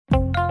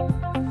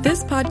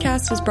This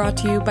podcast is brought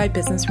to you by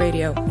Business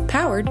Radio,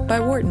 powered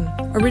by Wharton,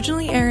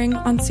 originally airing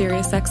on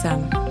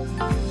SiriusXM.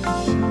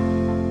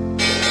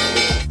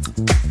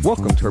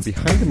 Welcome to our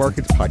Behind the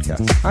Markets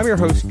podcast. I'm your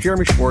host,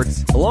 Jeremy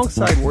Schwartz.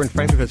 Alongside Wharton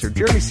Finance Professor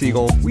Jeremy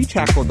Siegel, we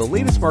tackle the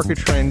latest market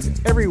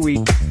trends every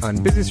week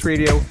on Business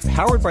Radio,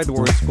 powered by the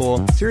Wharton School,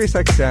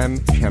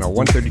 SiriusXM, channel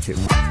 132.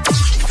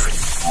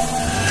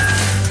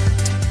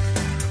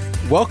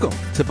 Welcome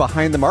to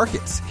Behind the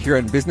Markets here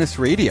on Business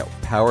Radio,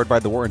 powered by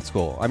the Wharton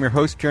School. I'm your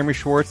host, Jeremy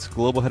Schwartz,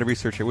 Global Head of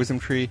Research at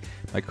WisdomTree.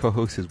 My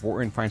co-host is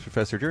Wharton Finance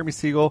Professor Jeremy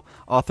Siegel,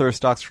 author of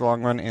Stocks for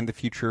Long Run and the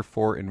Future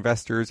for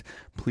Investors.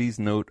 Please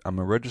note, I'm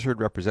a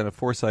registered representative for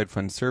Foresight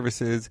Fund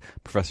Services.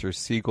 Professor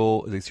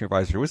Siegel is a senior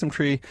advisor to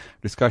WisdomTree.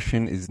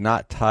 Discussion is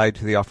not tied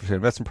to the offer of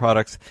investment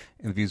products,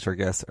 and the views of our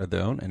guests are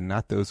their own and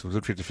not those of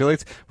WisdomTree's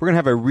affiliates. We're going to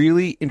have a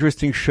really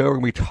interesting show. We're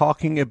going to be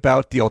talking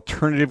about the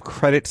alternative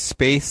credit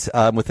space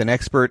with an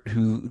expert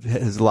who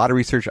has a lot of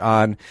research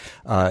on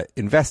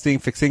investing,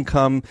 fixed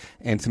income,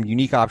 and some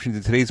unique options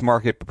in today's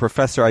market. But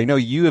Professor, I know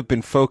you have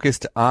been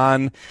focused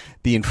on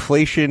the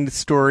inflation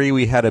story.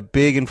 We had a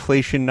big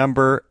inflation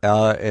number,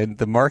 and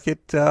the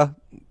market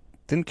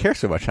didn't care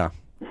so much, huh?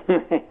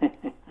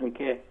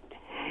 Okay.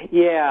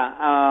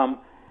 Yeah.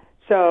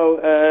 So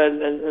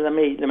let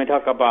me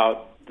talk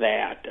about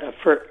that.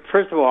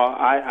 First of all,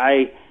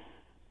 I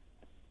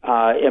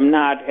am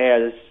not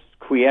as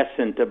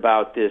quiescent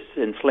about this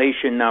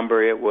inflation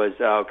number. It was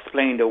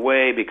explained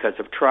away because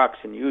of trucks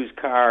and used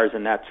cars,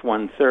 and that's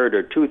 1/3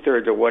 or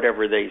 2/3 or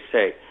whatever they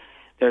say.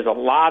 There's a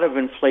lot of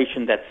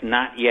inflation that's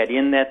not yet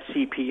in that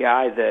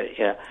CPI.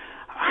 The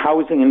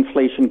housing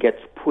inflation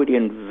gets put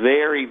in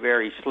very,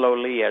 very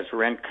slowly as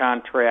rent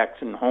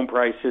contracts and home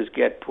prices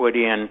get put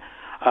in.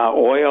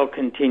 Oil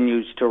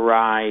continues to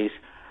rise.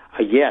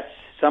 Yes,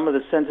 some of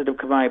the sensitive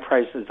commodity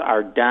prices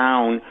are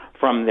down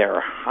from their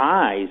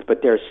highs,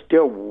 but they're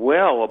still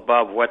well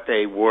above what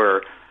they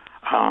were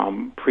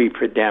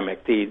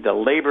pre-pandemic. The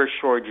labor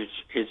shortage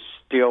is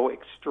still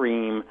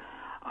extreme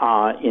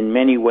in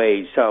many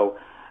ways. So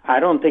I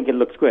don't think it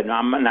looks good.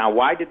 Now,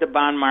 why did the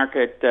bond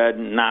market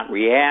not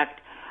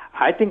react?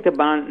 I think the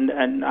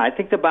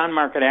bond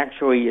market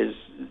actually is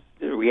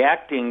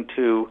reacting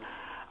to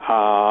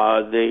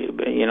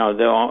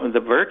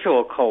the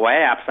virtual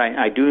collapse.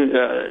 I do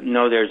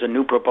know there's a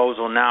new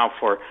proposal now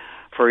for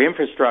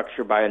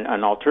infrastructure by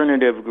an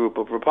alternative group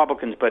of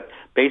Republicans, but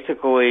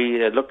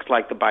basically it looks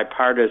like the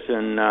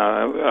bipartisan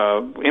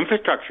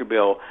infrastructure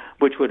bill,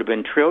 which would have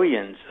been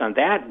trillions, and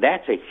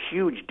that's a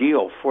huge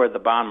deal for the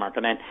bond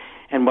market.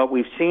 And what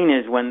we've seen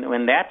is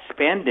when that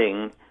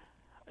spending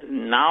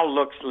now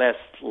looks less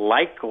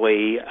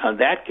likely,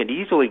 that could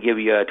easily give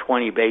you a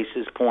 20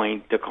 basis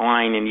point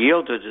decline in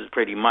yields, which is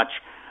pretty much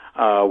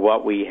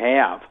what we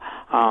have.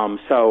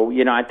 So,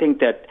 I think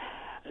that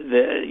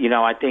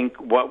I think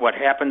what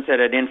happens at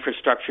an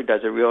infrastructure,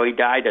 does it really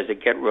die? Does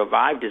it get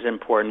revived is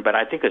important, but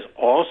I think is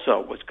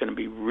also what's going to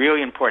be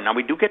really important. Now,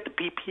 we do get the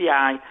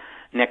PPI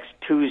next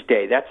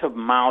Tuesday. That's of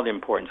mild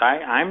importance.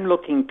 I'm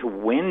looking to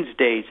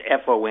Wednesday's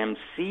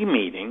FOMC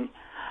meeting.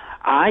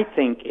 I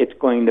think it's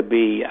going to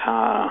be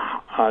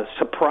a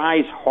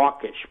surprise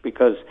hawkish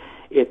because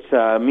it's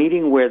a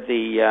meeting where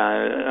the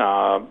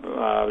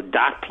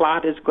dot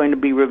plot is going to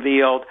be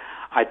revealed.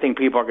 I think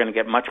people are going to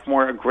get much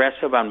more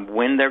aggressive on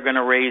when they're going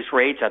to raise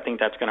rates. I think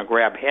that's going to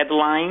grab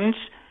headlines.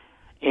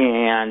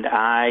 And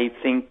I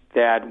think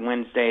that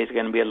Wednesday is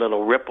going to be a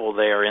little ripple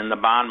there in the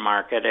bond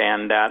market.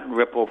 And that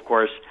ripple, of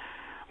course,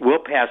 will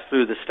pass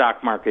through the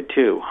stock market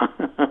too.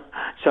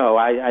 So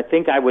I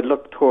think I would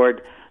look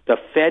toward the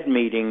Fed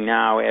meeting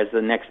now as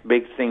the next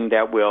big thing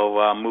that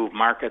will move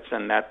markets,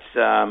 and that's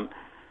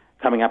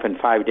coming up in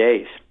 5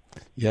 days.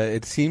 Yeah,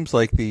 it seems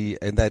like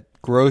that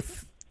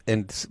growth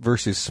and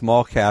versus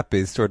small cap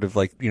is sort of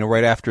like,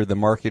 right after the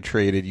market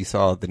traded, you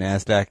saw the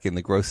NASDAQ and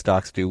the growth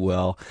stocks do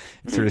well.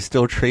 It's sort of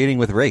still trading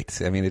with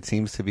rates. I mean, it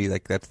seems to be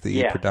like that's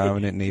the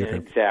predominant nature.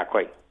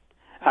 Exactly.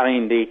 I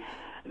mean,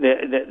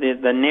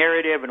 the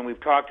narrative, and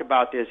we've talked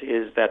about this,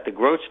 is that the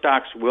growth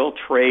stocks will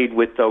trade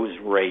with those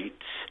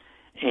rates.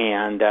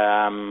 And,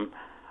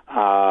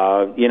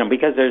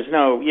 because there's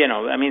no,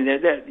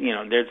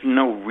 there's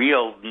no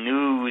real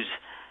news,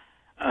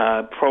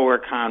 pro or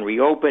con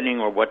reopening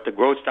or what the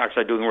growth stocks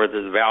are doing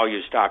versus the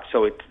value stocks.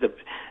 So it's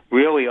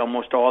really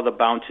almost all the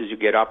bounces you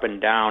get up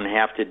and down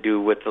have to do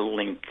with the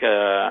link,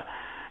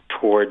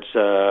 towards,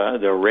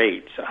 the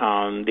rates.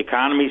 The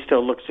economy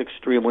still looks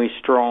extremely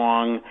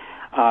strong.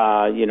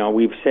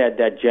 We've said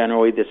that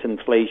generally this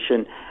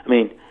inflation,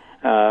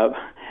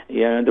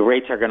 the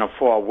rates are going to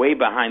fall way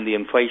behind the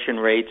inflation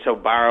rate, so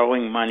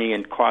borrowing money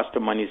and cost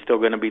of money is still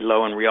going to be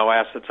low, and real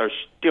assets are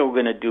still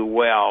going to do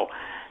well.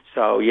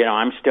 So,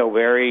 I'm still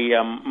very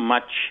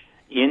much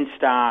in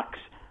stocks,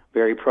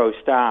 very pro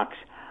stocks.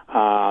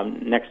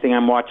 Next thing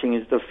I'm watching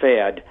is the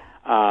Fed.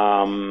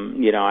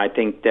 I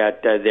think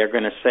that they're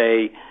going to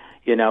say,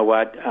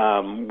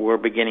 we're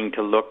beginning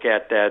to look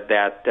at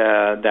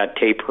that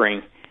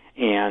tapering,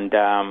 and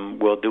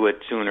we'll do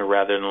it sooner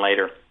rather than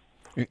later.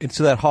 And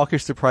so that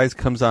hawkish surprise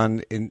comes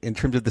on in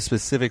terms of the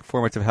specific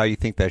formats of how you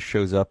think that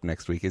shows up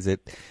next week. Is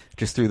it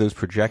just through those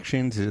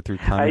projections? Is it through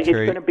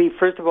commentary? It's going to be,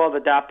 first of all, the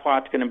dot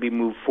plot's going to be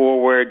moved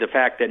forward. The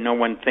fact that no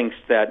one thinks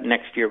that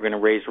next year we're going to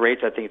raise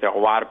rates, I think that a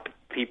lot of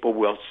people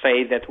will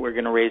say that we're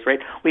going to raise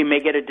rates. We may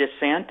get a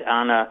dissent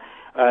on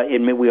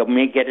we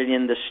may get it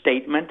in the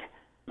statement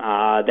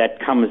that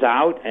comes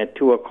out at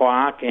 2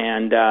 o'clock.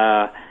 And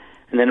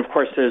then, of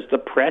course, there's the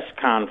press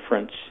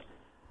conference.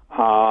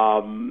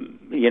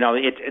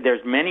 There's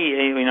many,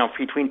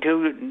 between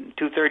 2:30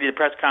 the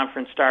press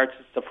conference starts,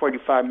 it's the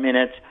 45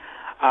 minutes.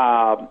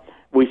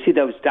 We see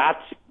those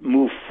dots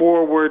move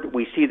forward.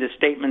 We see the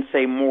statements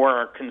say more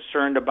are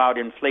concerned about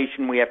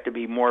inflation. We have to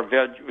be more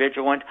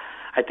vigilant.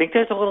 I think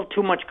there's a little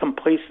too much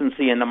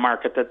complacency in the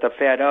market that the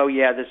Fed,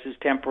 this is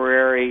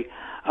temporary.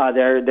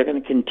 They're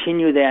going to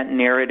continue that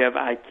narrative.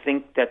 I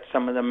think that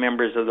some of the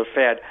members of the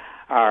Fed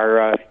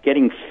are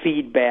getting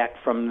feedback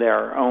from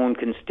their own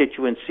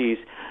constituencies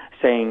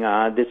saying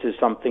this is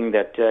something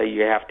that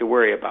you have to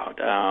worry about.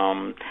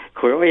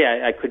 Clearly,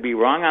 I could be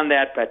wrong on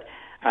that, but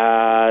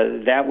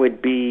that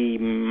would be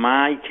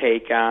my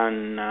take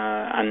on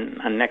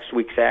next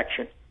week's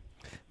action.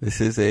 This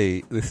is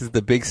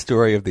the big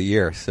story of the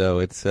year, so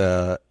it's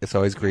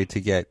always great to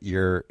get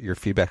your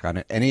feedback on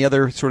it. Any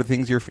other sort of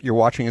things you're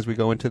watching as we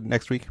go into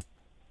next week?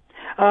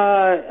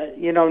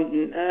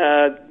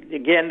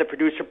 Again, the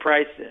producer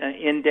price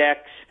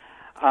index.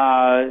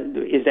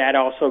 Is that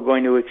also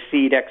going to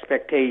exceed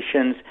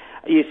expectations?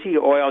 You see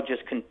oil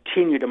just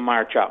continue to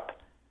march up.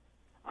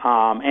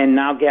 And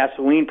now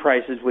gasoline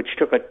prices, which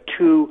took a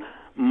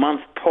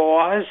 2-month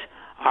pause,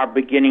 are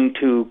beginning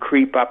to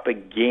creep up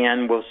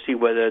again. We'll see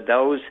whether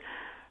those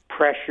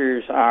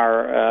pressures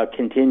are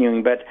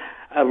continuing. But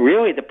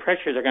really, the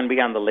pressures are going to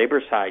be on the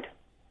labor side.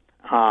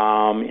 The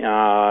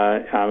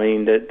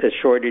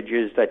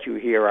shortages that you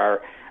hear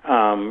are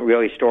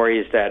really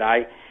stories that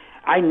I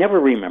never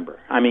remember.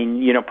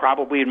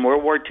 Probably in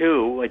World War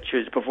II, which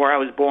is before I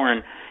was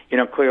born,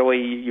 clearly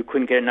you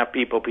couldn't get enough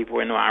people. People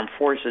were in the armed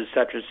forces,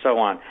 such and so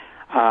on.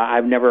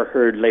 I've never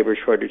heard labor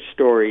shortage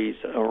stories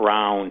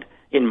around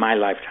in my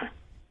lifetime.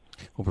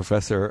 Well,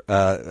 Professor,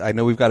 I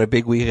know we've got a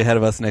big week ahead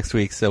of us next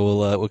week, so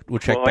we'll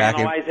check back.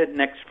 We'll analyze it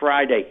next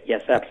Friday.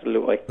 Yes,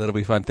 absolutely. That'll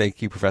be fun.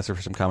 Thank you, Professor,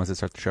 for some comments to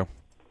start the show.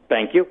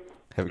 Thank you.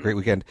 Have a great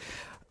weekend.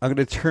 I'm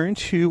going to turn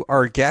to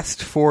our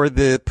guest for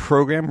the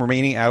program,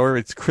 remaining hour.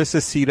 It's Chris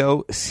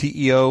Acito,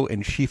 CEO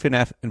and Chief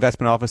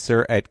Investment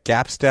Officer at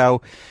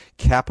Gapstow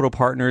Capital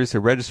Partners, a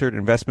registered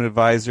investment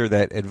advisor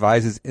that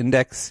advises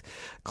index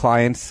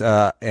clients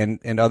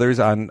and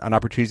others on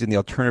opportunities in the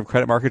alternative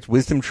credit markets.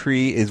 Wisdom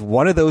Tree is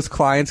one of those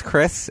clients,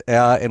 Chris,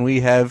 and we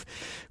have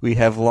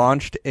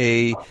launched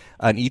an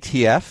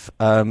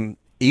ETF.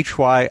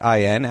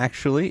 HYIN,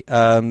 actually,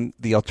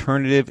 the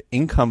Alternative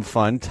Income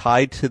Fund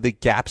tied to the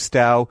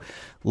Gapstow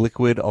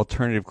Liquid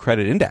Alternative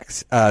Credit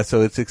Index.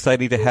 So it's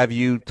exciting to have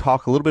you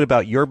talk a little bit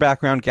about your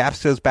background,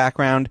 Gapstow's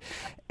background,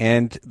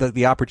 and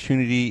the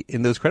opportunity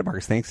in those credit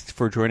markets. Thanks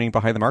for joining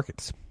Behind the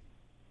Markets.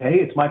 Hey,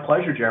 it's my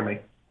pleasure, Jeremy.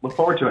 Look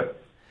forward to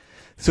it.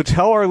 So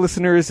tell our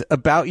listeners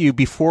about you.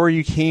 Before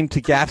you came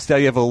to Gapstow,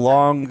 you have a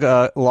long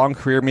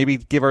career. Maybe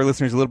give our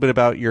listeners a little bit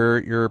about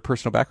your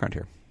personal background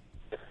here.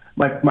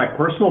 My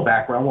personal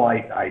background, well,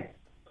 I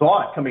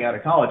thought coming out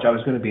of college I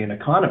was going to be an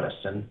economist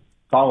and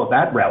followed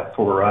that route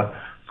for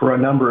a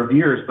number of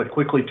years, but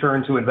quickly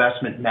turned to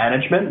investment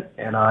management,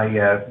 and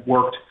I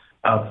worked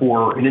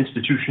for an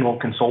institutional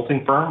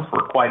consulting firm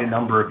for quite a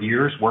number of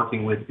years,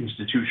 working with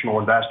institutional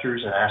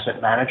investors and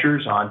asset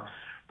managers on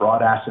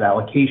broad asset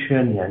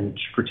allocation and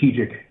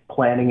strategic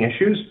planning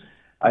issues.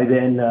 I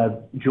then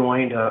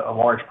joined a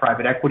large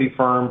private equity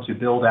firm to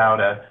build out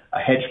a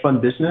hedge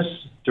fund business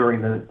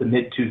during the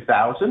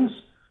mid-2000s,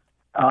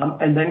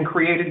 and then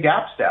created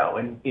Gapstow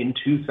in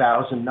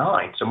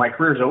 2009. So my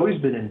career has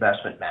always been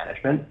investment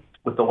management,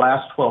 with the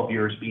last 12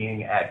 years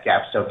being at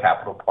Gapstow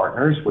Capital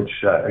Partners, which,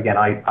 again,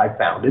 I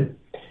founded.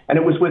 And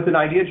it was with an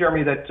idea,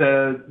 Jeremy, that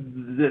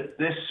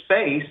this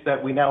space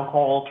that we now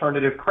call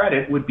alternative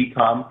credit would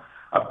become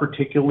a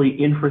particularly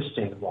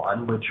interesting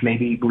one, which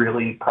maybe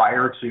really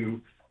prior to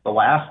the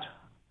last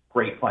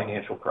great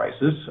financial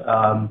crisis,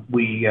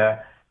 we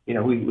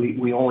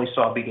only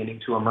saw beginning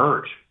to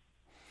emerge.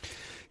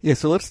 Yeah,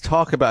 so let's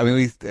talk about,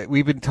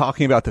 we've been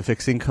talking about the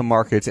fixed income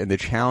markets and the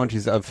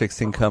challenges of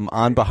fixed income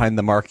on Behind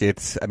the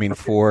Markets,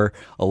 for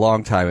a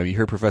long time. You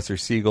heard Professor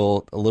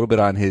Siegel a little bit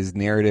on his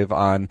narrative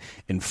on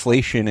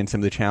inflation and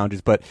some of the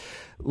challenges, but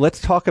let's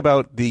talk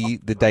about the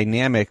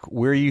dynamic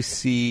where you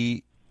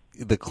see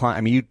the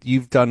client.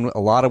 You've done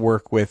a lot of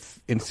work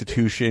with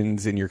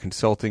institutions in your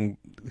consulting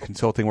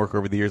work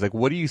over the years.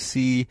 What do you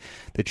see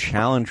the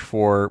challenge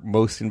for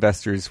most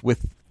investors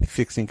with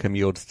fixed income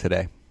yields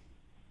today?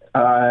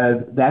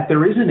 That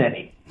there isn't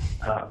any.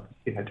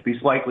 To be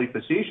slightly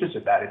facetious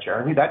about it,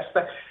 Jeremy, that's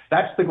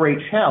the great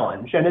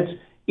challenge, and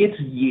it's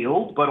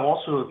yield, but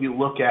also if you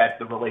look at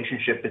the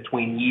relationship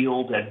between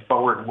yield and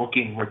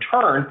forward-looking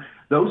return,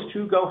 those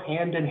two go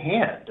hand in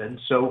hand. And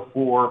so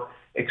for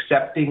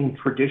accepting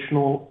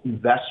traditional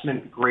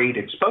investment grade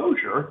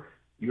exposure,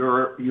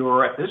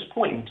 you're at this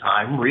point in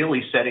time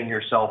really setting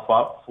yourself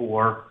up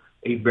for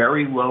a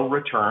very low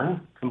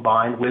return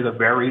combined with a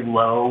very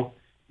low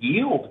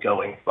yield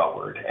going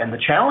forward. And the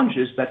challenge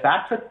is that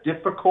that's a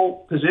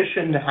difficult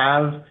position to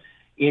have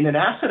in an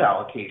asset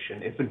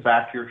allocation if, in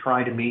fact, you're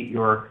trying to meet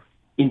your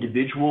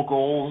individual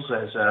goals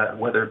as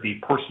whether it be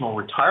personal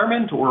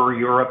retirement or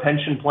you're a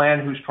pension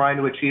plan who's trying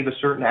to achieve a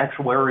certain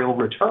actuarial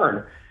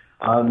return.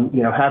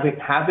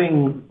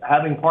 Having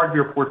part of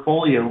your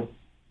portfolio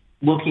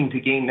looking to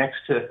gain next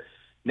to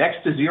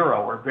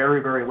zero or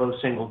very, very low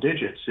single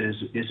digits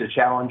is a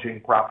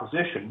challenging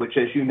proposition, which,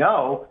 as you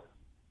know,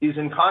 is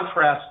in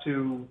contrast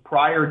to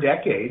prior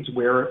decades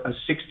where a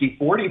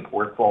 60-40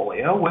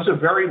 portfolio was a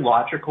very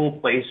logical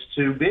place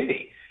to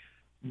be.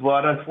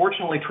 But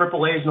unfortunately,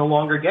 AAAs no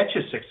longer get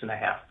you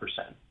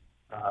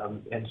 6.5%.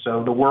 And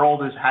so the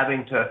world is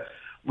having to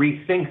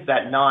rethink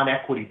that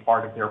non-equity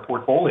part of their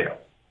portfolio.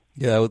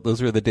 Yeah,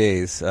 those were the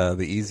days, the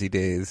easy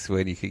days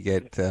when you could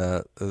get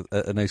a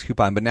nice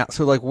coupon. But now,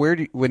 so like,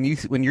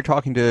 when you're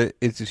talking to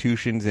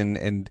institutions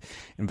and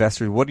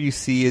investors, what do you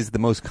see as the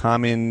most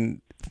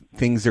common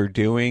things they're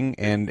doing?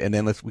 And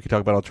then we could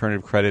talk about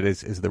alternative credit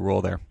is the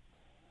role there.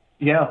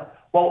 Yeah,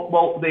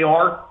 well, they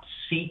are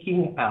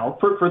seeking out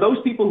for those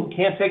people who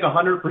can't take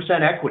 100%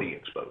 equity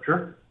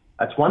exposure.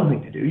 That's one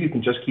thing to do. You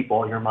can just keep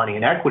all your money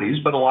in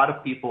equities, but a lot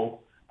of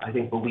people, I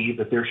think, believe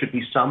that there should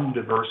be some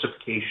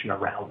diversification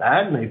around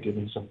that, and they've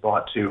given some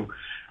thought to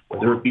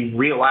whether it be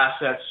real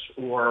assets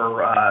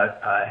or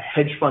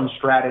hedge fund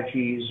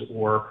strategies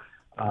or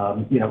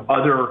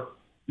other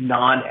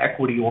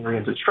non-equity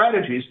oriented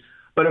strategies.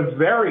 But a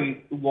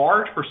very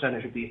large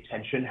percentage of the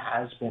attention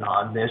has been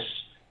on this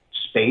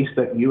space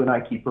that you and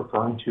I keep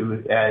referring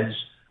to as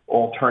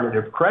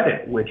alternative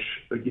credit, which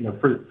for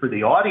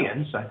the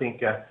audience, I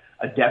think a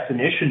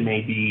definition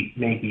may be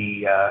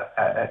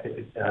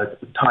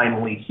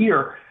timely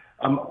here.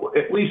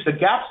 At least at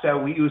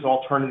Gapstone, we use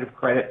alternative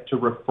credit to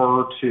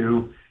refer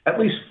to at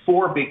least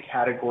four big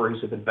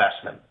categories of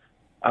investment.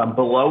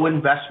 Below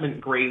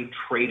investment grade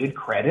traded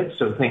credit,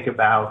 so think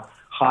about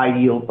high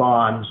yield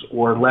bonds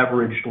or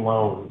leveraged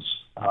loans.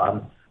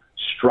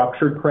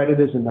 Structured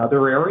credit is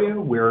another area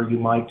where you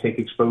might take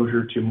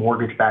exposure to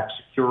mortgage-backed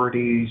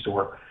securities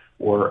or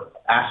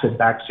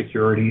asset-backed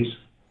securities.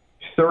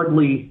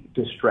 Thirdly,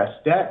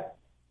 distressed debt,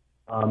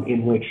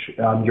 in which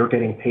you're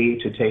getting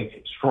paid to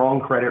take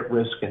strong credit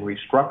risk and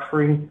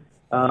restructuring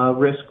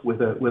risk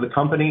with a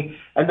company.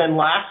 And then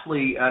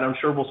lastly, and I'm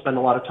sure we'll spend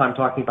a lot of time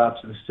talking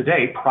about this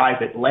today,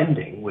 private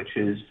lending, which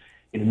is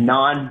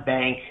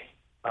non-bank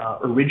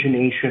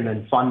origination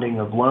and funding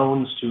of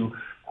loans to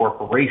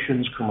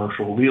corporations,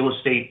 commercial real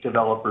estate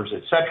developers,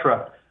 et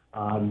cetera,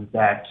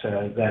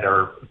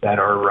 that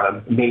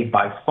are made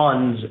by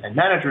funds and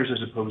managers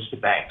as opposed to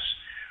banks.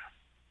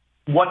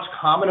 What's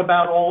common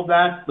about all of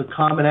that? The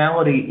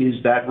commonality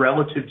is that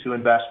relative to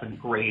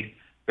investment-grade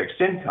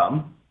fixed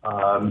income,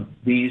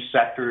 these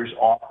sectors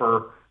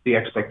offer the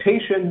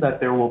expectation that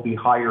there will be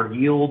higher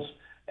yields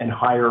and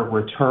higher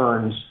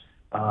returns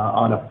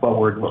on a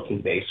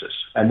forward-looking basis.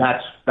 And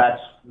that's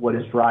what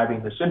is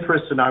driving this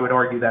interest. And I would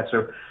argue that's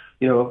a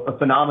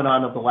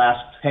phenomenon of the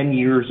last 10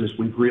 years as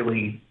we've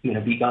really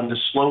begun to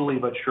slowly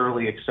but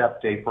surely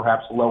accept a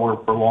perhaps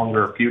lower for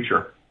longer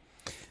future.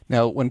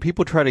 Now, when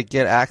people try to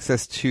get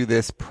access to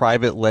this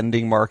private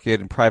lending market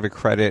and private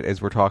credit, as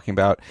we're talking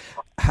about,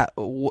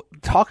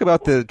 talk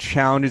about the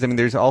challenges. I mean,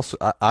 there's also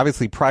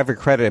obviously private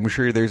credit. I'm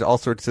sure there's all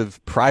sorts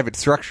of private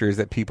structures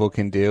that people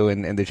can do,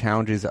 and the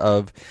challenges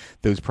of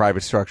those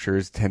private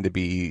structures tend to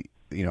be,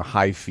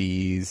 high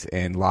fees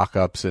and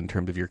lockups in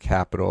terms of your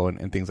capital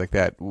and things like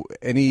that.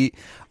 Any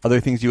other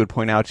things you would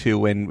point out to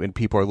when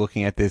people are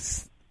looking at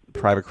this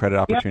private credit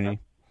opportunity?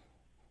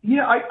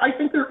 Yeah, I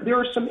think there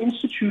are some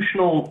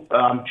institutional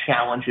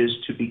challenges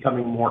to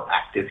becoming more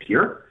active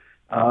here.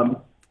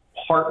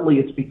 Partly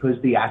it's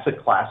because the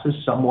asset class is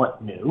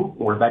somewhat new,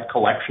 or that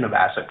collection of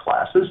asset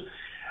classes.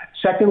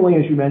 Secondly,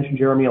 as you mentioned,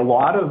 Jeremy, a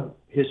lot of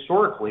the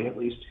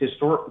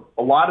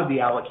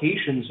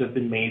allocations have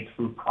been made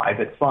through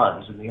private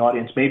funds, and the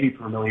audience may be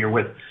familiar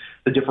with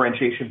the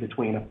differentiation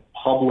between a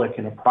public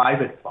and a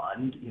private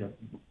fund.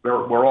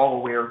 We're all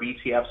aware of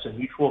ETFs and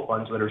mutual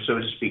funds that are, so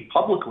to speak,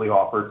 publicly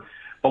offered.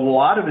 But a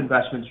lot of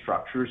investment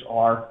structures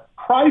are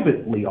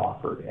privately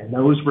offered, and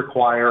those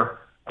require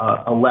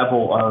a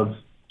level of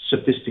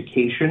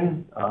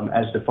sophistication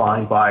as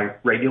defined by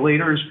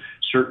regulators,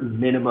 certain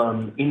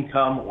minimum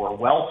income or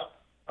wealth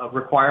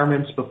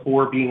requirements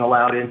before being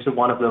allowed into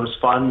one of those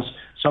funds.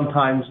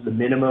 Sometimes the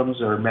minimums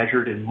are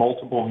measured in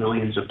multiple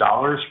millions of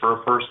dollars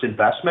for a first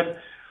investment.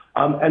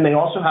 And they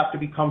also have to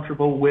be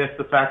comfortable with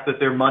the fact that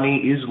their money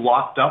is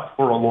locked up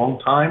for a long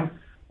time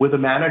with a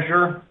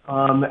manager,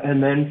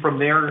 and then from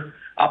there,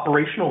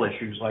 operational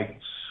issues like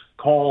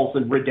calls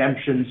and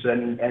redemptions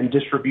and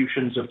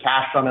distributions of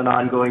cash on an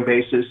ongoing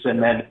basis,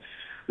 and then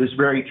this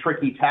very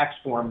tricky tax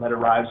form that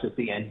arrives at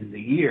the end of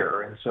the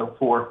year. And so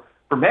for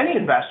many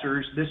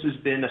investors, this has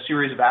been a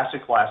series of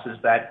asset classes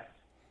that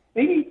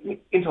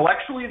maybe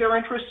intellectually they're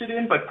interested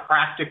in, but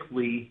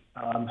practically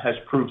has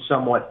proved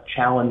somewhat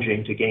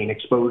challenging to gain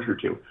exposure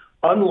to,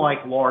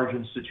 unlike large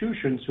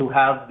institutions who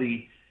have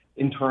the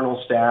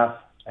internal staff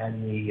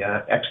and the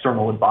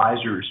external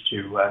advisors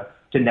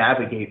to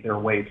navigate their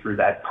way through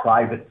that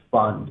private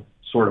fund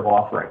sort of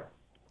offering.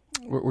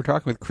 We're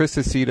talking with Chris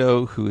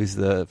Acito, who is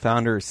the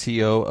founder and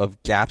CEO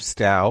of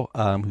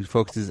Gapstow, who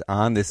focuses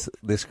on this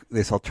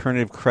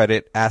alternative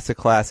credit asset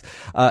class.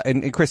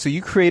 And Chris, so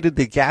you created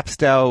the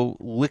Gapstow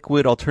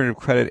Liquid Alternative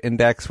Credit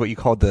Index, what you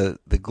called the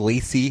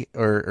GLACI,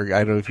 or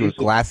I don't know if you were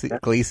GLACI.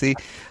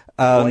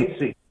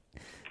 GLACI.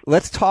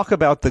 Let's talk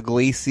about the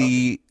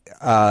GLACI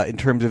in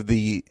terms of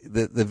the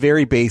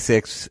very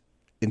basics,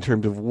 in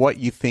terms of what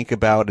you think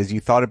about as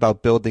you thought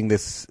about building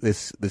this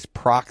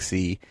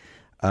proxy.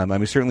 I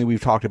mean, certainly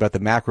we've talked about the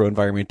macro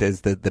environment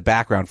as the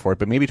background for it,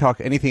 but maybe talk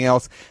anything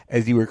else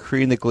as you were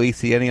creating the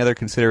GLACI, any other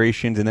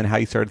considerations, and then how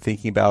you started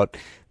thinking about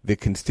the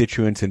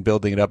constituents and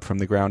building it up from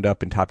the ground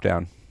up and top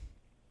down.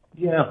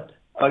 Yeah,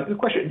 good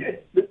question.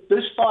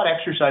 This thought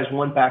exercise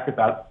went back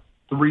about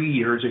 3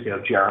 years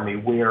ago, Jeremy,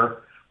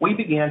 where we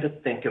began to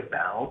think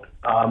about,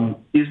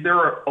 is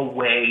there a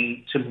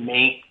way to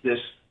make this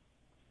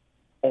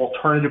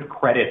alternative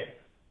credit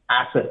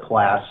asset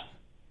class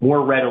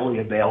more readily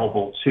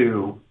available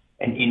to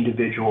an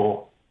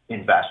individual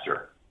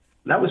investor?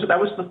 That was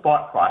the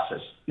thought process.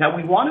 Now,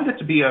 we wanted it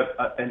to be a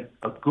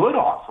good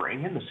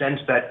offering in the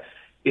sense that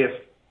if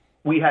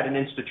we had an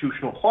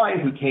institutional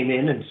client who came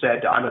in and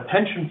said, I'm a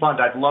pension fund,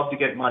 I'd love to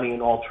get money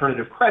in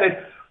alternative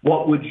credit,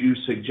 what would you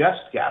suggest,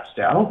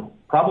 Gapstow?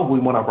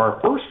 Probably one of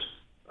our first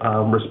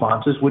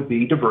responses would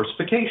be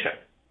diversification.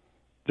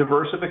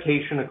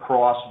 Diversification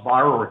across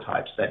borrower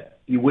types, that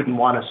you wouldn't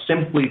want to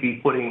simply be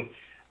putting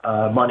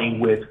money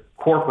with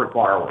corporate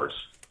borrowers,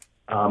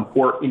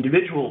 or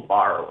individual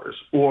borrowers,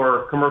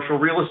 or commercial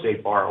real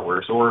estate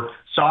borrowers, or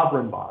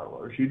sovereign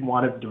borrowers. You'd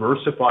want a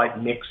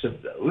diversified mix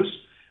of those.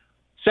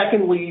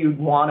 Secondly, you'd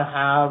want to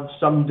have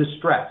some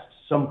distressed,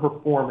 some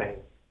performing,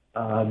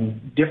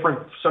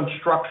 some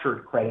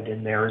structured credit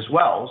in there as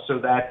well, so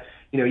that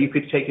you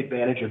could take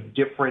advantage of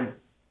different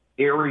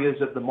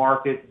areas of the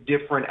market,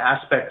 different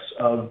aspects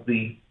of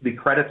the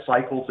credit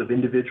cycles of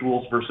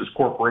individuals versus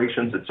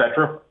corporations, et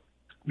cetera,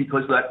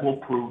 because that will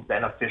prove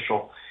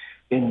beneficial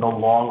in the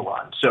long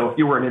run. So if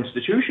you were an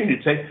institution,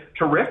 you'd say,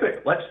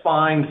 terrific, let's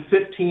find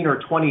 15 or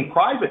 20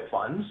 private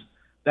funds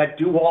that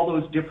do all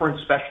those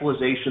different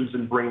specializations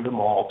and bring them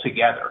all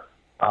together.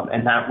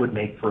 And that would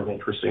make for an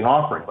interesting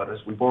offering. But as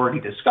we've already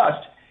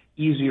discussed,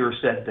 easier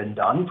said than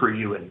done for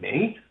you and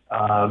me.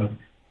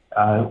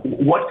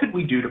 What could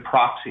we do to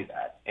proxy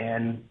that?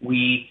 And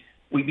we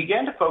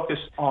began to focus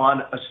on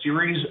a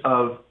series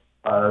of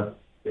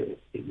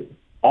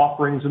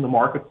offerings in the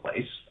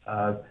marketplace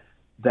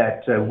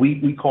that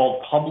we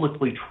called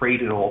publicly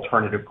traded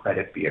alternative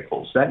credit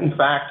vehicles. That, in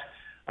fact,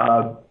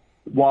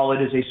 while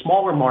it is a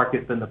smaller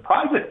market than the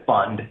private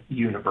fund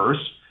universe,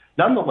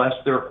 nonetheless,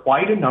 there are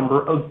quite a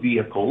number of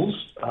vehicles,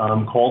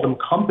 call them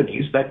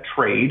companies, that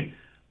trade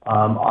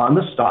on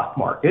the stock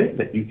market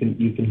that you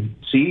can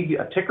see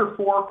a ticker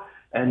for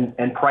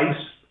and price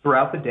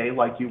throughout the day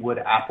like you would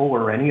Apple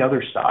or any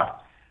other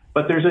stock.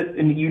 But there's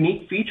a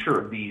unique feature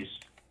of these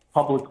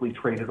publicly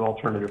traded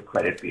alternative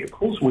credit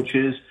vehicles, which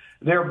is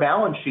their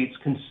balance sheets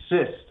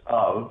consist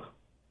of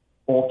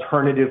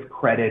alternative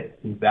credit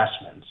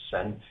investments.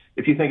 And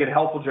if you think it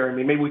helpful,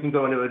 Jeremy, maybe we can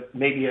go into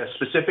maybe a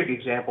specific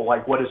example,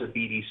 like what does a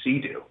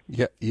BDC do?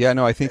 Yeah,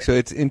 no, I think so.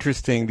 It's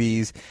interesting.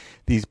 These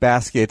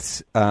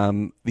baskets,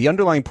 the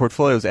underlying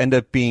portfolios end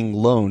up being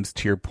loans.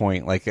 To your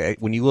point, like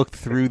when you look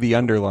through the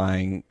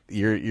underlying,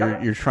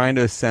 you're trying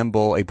to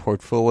assemble a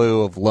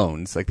portfolio of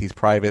loans, like these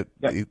private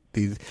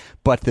these.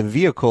 But the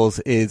vehicles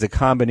is a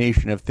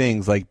combination of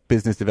things like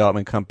business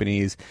development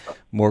companies,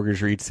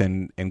 mortgage REITs,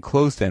 and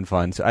closed-end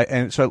funds.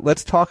 And so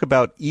let's talk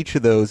about each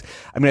of those.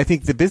 I mean, I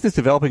think the business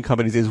development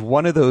companies is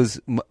one of those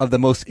of the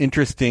most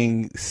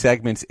interesting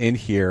segments in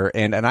here,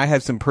 and I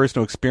have some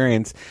personal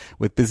experience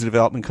with business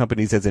development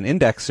companies as an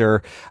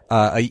indexer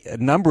a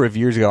number of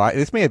years ago.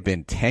 This may have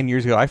been 10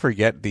 years ago. I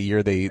forget the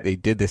year they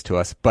did this to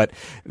us, but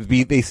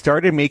they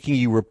started making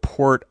you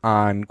report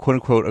on quote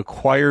unquote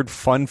acquired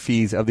fund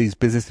fees of these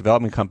business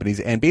development companies,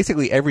 and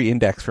basically every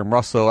index from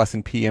Russell,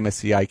 S&P,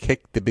 MSCI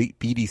kicked the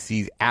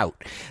BDCs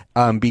out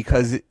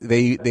because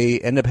they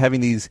end up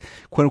having these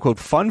quote unquote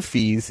fund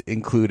fees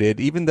included,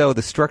 even though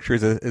the structure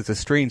is a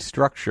strange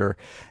structure,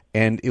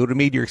 and it would have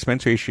made your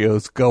expense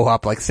ratios go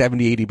up like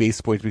 70, 80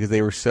 basis points because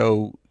they were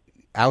so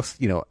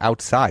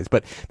outsized.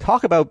 But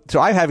talk about, so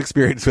I have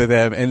experience with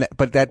them,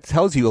 but that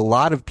tells you a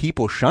lot of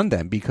people shunned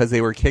them because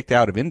they were kicked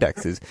out of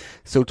indexes.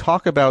 So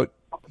talk about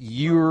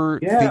your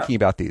thinking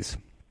about these.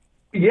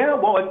 Yeah,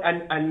 well,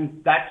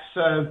 and that's,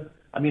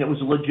 I mean, it was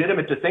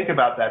legitimate to think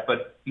about that,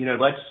 but,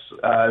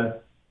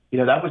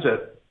 that was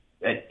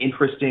an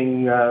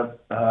interesting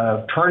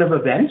turn of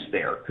events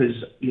there, because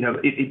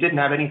it didn't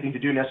have anything to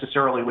do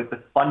necessarily with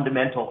the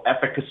fundamental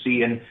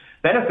efficacy and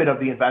benefit of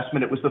the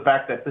investment. It was the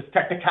fact that this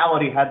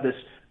technicality had this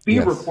fee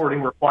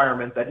reporting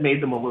requirement that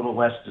made them a little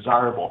less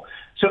desirable.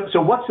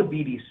 So what's a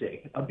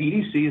BDC? A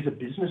BDC is a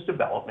business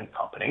development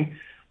company,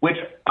 which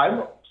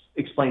I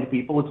explain to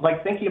people, it's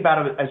like thinking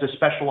about it as a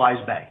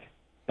specialized bank.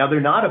 Now,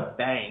 they're not a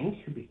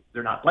bank,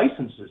 they're not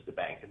licensed as the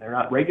bank, and they're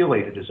not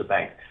regulated as a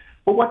bank.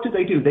 But what do?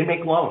 They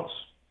make loans.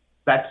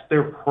 That's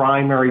their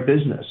primary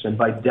business. And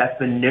by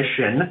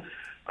definition,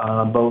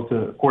 both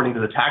according to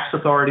the tax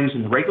authorities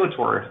and the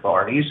regulatory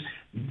authorities,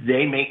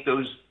 they make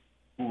those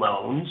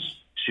loans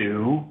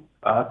to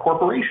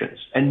corporations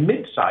and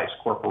mid-sized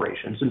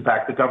corporations. In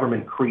fact, the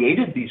government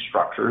created these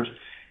structures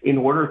in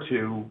order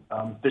to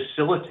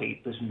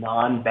facilitate this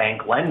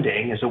non-bank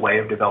lending as a way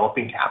of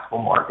developing capital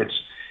markets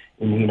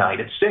in the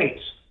United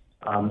States.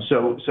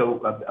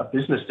 So a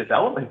business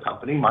development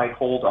company might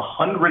hold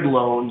 100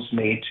 loans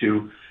made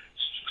to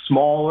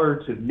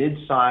smaller to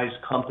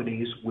mid-sized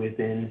companies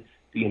within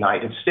the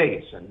United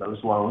States. And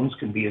those loans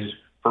can be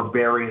for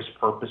various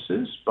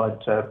purposes,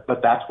 but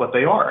that's what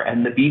they are.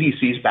 And the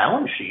BDC's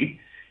balance sheet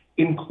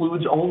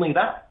includes only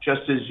that.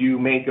 Just as you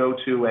may go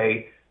to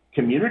a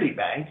community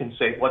bank and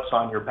say, what's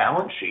on your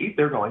balance sheet?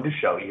 They're going to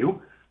show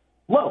you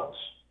loans.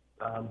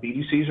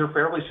 BDCs are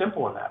fairly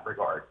simple in that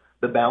regard.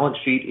 The balance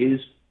sheet is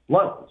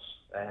loans.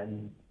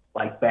 And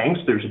like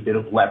banks, there's a bit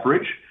of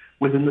leverage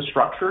within the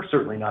structure,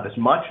 certainly not as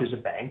much as a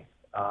bank,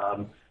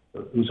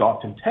 who's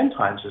often 10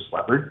 times as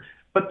levered,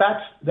 but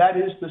that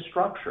is the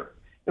structure.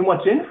 And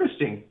what's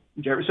interesting,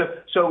 Jerry,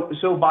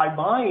 so by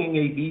buying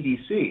a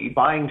BDC,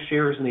 buying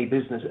shares in a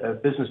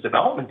business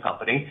development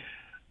company,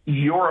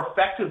 you're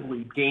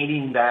effectively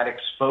gaining that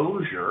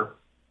exposure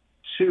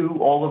to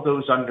all of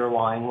those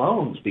underlying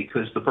loans,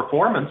 because the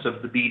performance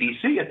of the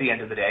BDC at the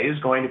end of the day is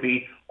going to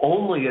be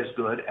only as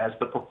good as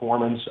the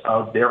performance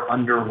of their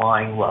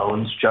underlying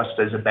loans, just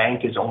as a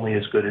bank is only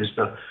as good as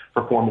the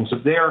performance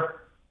of their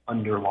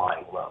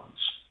underlying loans.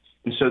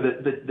 And so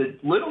the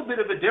little bit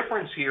of a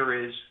difference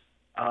here is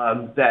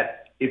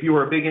that if you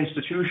were a big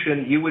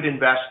institution, you would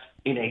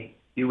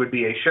you would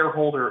be a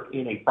shareholder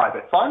in a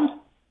private fund.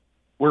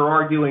 We're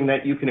arguing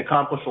that you can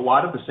accomplish a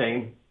lot of the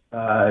same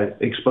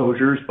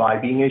exposures by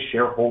being a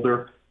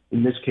shareholder.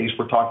 In this case,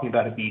 we're talking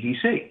about a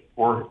BDC,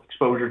 or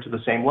exposure to the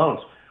same loans.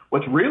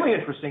 What's really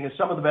interesting is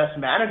some of the best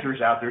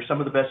managers out there, some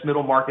of the best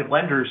middle market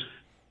lenders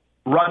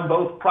run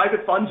both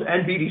private funds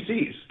and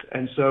BDCs.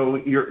 And so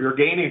you're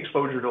gaining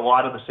exposure to a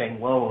lot of the same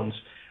loans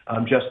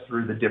just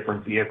through the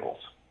different vehicles.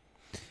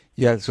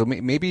 Yeah, so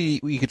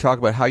maybe we could talk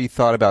about how you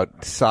thought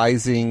about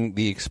sizing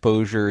the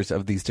exposures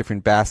of these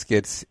different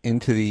baskets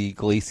into the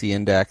GLACI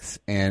index,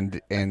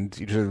 and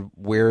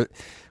where,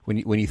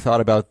 when you thought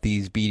about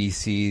these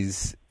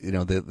BDCs,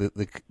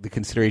 the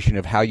consideration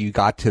of how you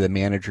got to the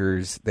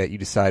managers that you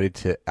decided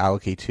to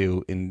allocate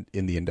to in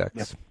the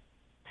index.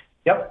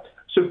 Yep.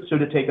 So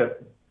to take a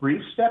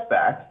brief step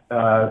back,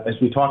 as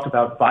we talked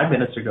about 5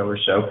 minutes ago or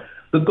so,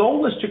 the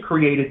goal is to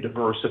create a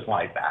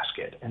diversified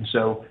basket. And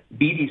so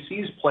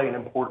BDCs play an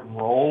important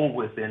role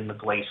within the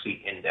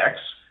GLACI index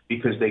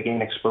because they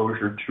gain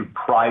exposure to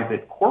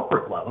private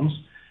corporate loans,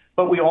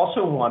 but we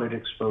also wanted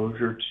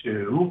exposure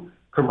to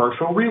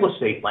commercial real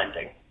estate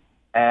lending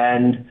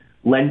and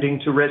lending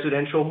to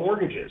residential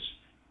mortgages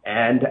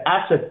and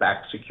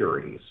asset-backed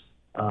securities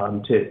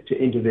to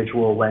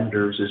individual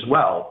lenders as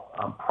well,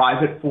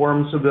 private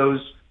forms of those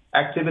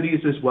activities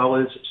as well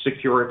as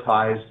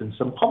securitized and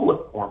some public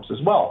forms as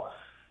well.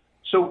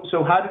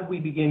 So how did we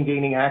begin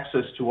gaining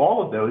access to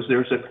all of those?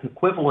 There's an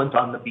equivalent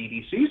on the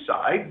BDC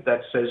side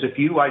that says if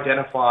you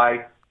identify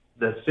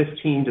the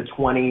 15 to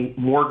 20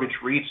 mortgage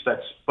REITs that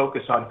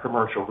focus on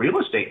commercial real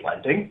estate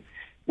lending,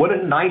 what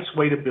a nice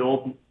way to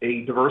build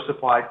a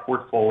diversified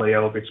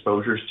portfolio of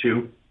exposures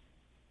to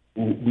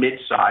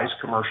mid-sized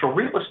commercial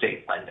real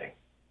estate lending.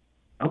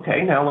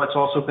 Okay, now let's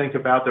also think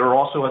about there are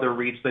also other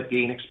REITs that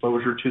gain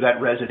exposure to that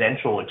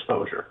residential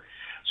exposure.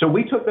 So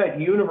we took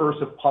that universe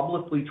of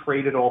publicly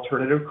traded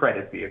alternative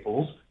credit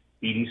vehicles,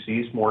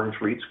 BDCs, mortgage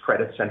REITs,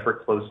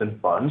 credit-centric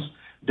closed-end funds,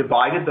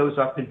 divided those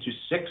up into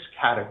 6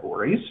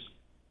 categories,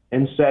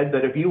 and said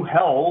that if you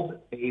held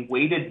a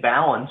weighted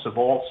balance of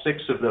all 6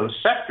 of those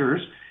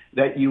sectors,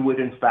 that you would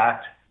in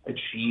fact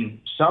achieve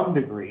some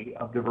degree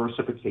of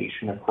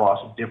diversification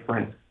across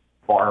different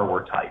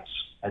borrower types.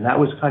 And that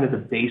was kind of the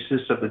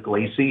basis of the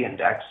GLACI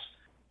index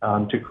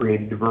to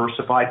create a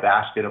diversified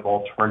basket of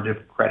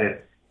alternative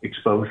credit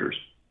exposures.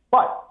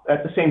 But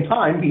at the same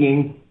time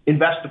being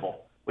investable,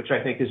 which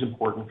I think is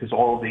important because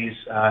all of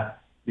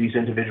these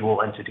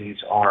individual entities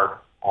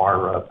are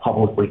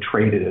publicly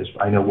traded, as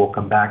I know we'll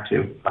come back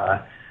to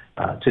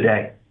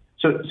today.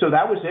 So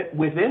that was it.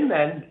 Within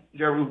then,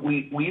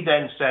 we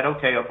then said,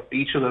 okay, of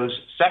each of those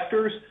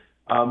sectors,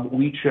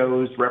 we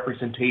chose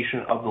representation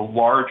of the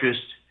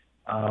largest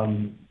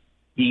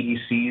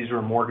BDCs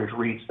or mortgage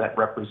REITs that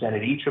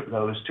represented each of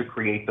those to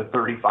create the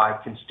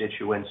 35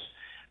 constituents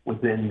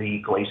within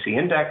the GLACI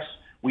index.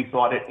 we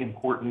thought it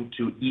important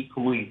to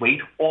equally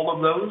weight all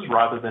of those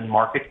rather than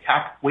market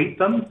cap weight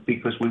them,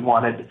 because we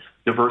wanted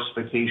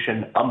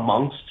diversification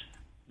amongst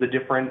the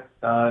different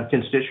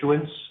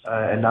constituents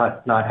and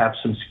not have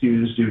some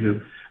skews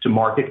due to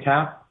market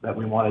cap, that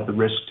we wanted the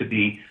risk to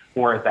be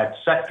more at that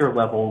sector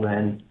level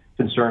than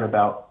concern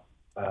about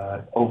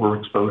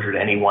overexposure to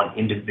any one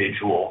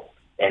individual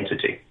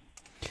entity.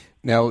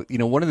 Now,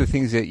 one of the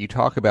things that you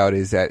talk about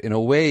is that in a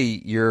way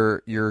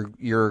you're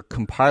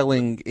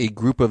compiling a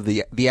group of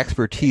the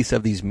expertise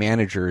of these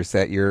managers,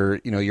 that you're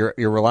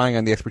relying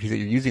on the expertise, that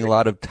you're using a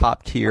lot of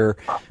top tier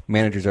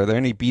managers. Are there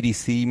any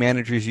BDC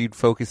managers you'd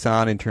focus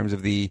on in terms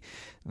of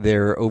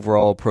their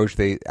overall approach?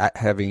 They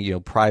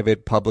having,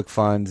 private, public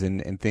funds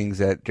and things,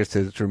 that just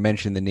to sort of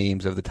mention the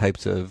names of the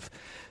types of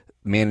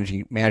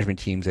management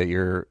teams that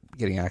you're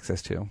getting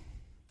access to.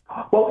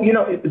 Well,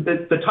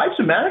 the types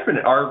of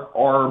management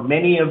are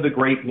many of the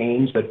great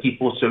names that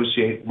people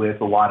associate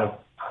with a lot of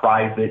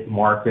private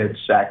markets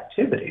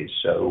activities.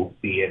 So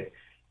be it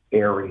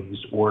Ares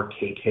or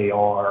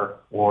KKR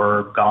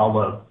or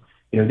Golub,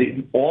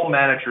 all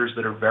managers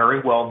that are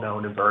very well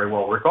known and very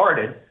well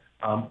regarded,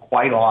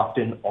 quite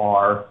often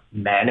are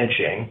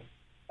managing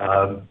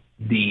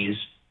these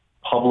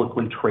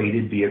publicly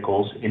traded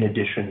vehicles in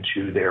addition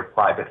to their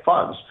private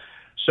funds.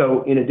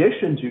 So in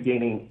addition to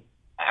gaining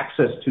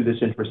access to this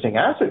interesting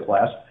asset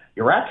class,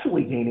 you're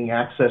actually gaining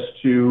access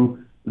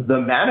to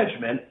the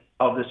management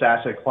of this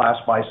asset class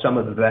by some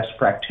of the best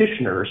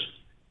practitioners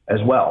as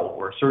well,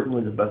 or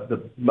certainly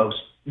the most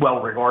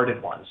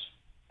well-regarded ones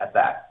at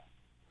that.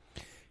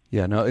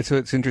 Yeah, no, it's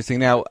interesting.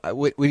 Now,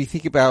 when you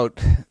think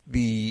about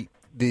we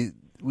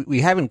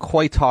haven't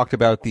quite talked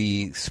about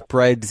the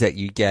spreads that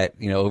you get,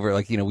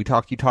 over you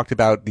talked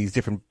about these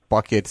different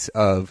buckets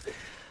of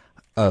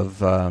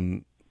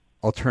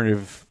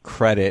alternative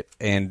credit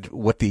and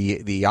what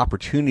the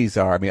opportunities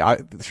are. I mean,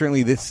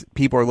 certainly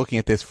people are looking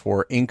at this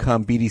for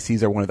income.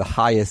 BDCs are one of the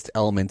highest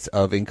elements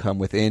of income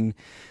within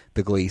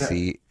the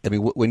GLACI. I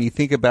mean, when you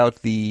think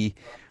about the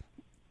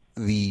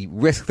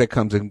risk that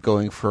comes in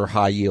going for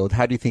high yield,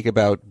 how do you think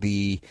about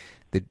the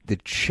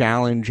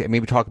challenge, and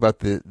maybe talk about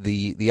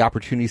the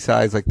opportunity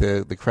size, like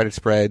the credit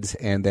spreads,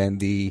 and then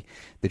the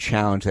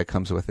challenge that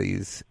comes with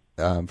these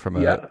from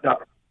a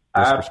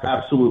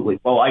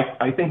Absolutely. Well,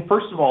 I think,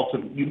 first of all,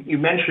 you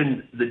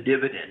mentioned the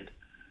dividend.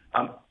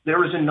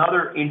 There is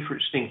another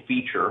interesting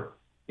feature,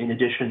 in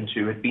addition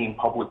to it being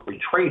publicly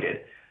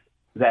traded,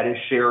 that is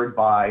shared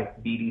by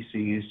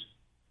BDCs,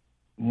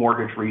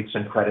 mortgage REITs,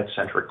 and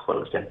credit-centric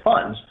closed-end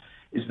funds,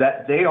 is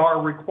that they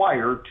are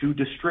required to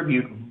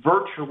distribute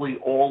virtually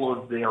all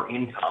of their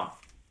income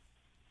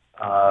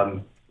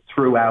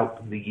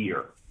throughout the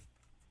year.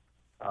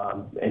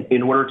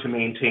 In order to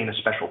maintain a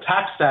special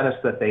tax status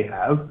that they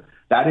have,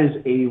 that is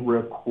a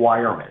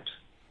requirement.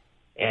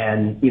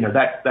 And,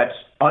 that's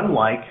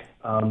unlike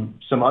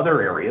some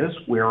other areas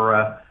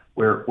where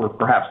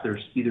perhaps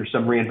there's either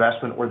some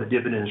reinvestment or the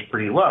dividend is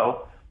pretty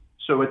low.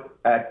 So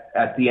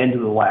at the end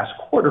of the last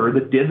quarter,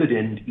 the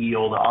dividend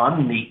yield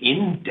on the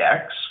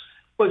index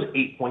was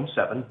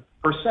 8.7%.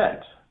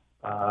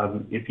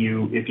 If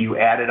you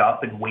added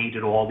up and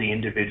weighted all the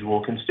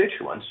individual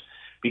constituents,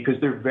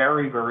 because they're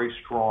very, very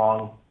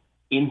strong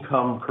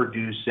income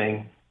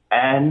producing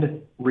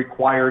and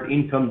required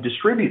income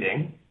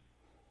distributing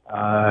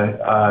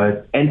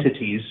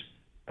entities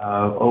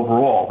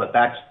overall. But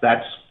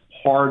that's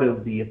part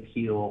of the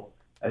appeal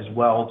as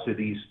well to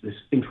this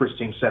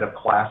interesting set of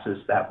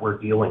classes that we're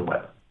dealing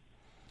with.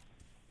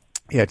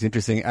 Yeah, it's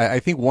interesting. I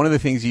think one of the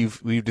things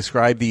we've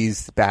described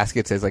these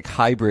baskets as like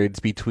hybrids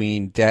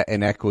between debt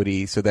and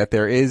equity, so that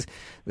there is,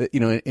 it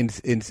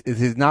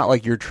is not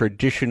like your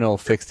traditional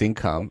fixed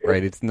income,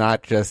 right? It's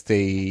not just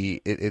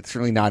it's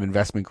certainly not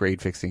investment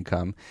grade fixed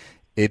income.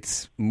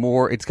 It's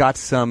got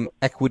some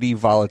equity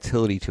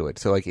volatility to it.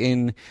 So like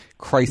in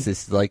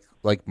crisis, like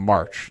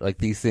March, like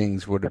these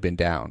things would have been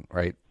down,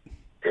 right?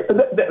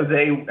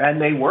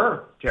 They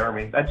were,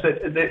 Jeremy. That's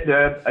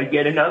it.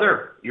 Again,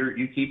 another.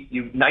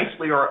 You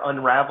nicely are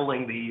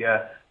unraveling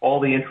all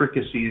the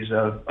intricacies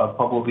of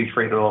publicly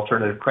traded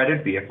alternative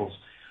credit vehicles.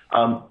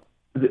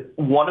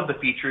 One of the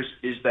features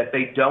is that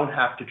they don't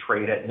have to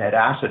trade at net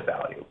asset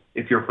value.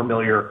 If you're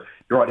familiar,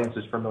 your audience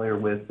is familiar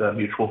with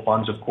mutual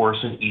funds, of course,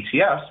 and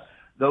ETFs.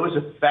 Those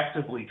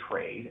effectively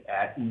trade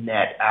at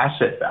net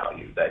asset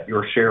value. That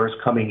your shares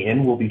coming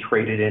in will be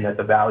traded in at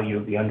the value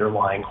of the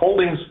underlying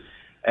holdings.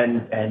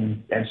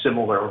 And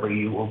similarly,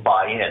 you will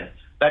buy in.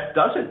 That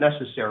doesn't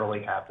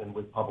necessarily happen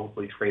with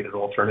publicly traded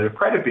alternative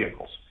credit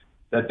vehicles,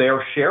 that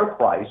their share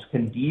price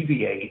can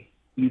deviate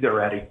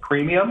either at a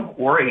premium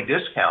or a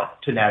discount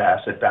to net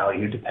asset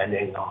value,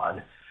 depending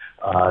on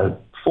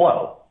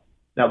flow.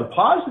 Now, the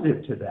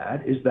positive to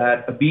that is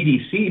that a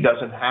BDC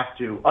doesn't have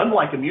to,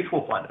 unlike a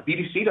mutual fund, a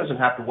BDC doesn't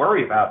have to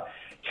worry about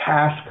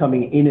cash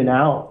coming in and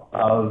out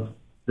of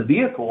the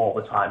vehicle all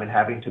the time and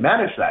having to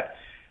manage that.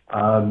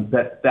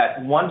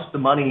 That once the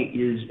money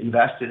is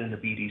invested in a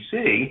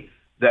BDC,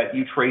 that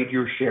you trade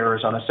your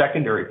shares on a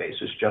secondary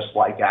basis, just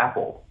like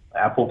Apple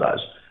does.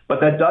 But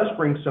that does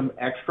bring some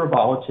extra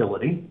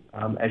volatility,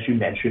 as you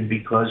mentioned,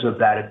 because of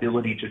that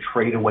ability to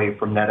trade away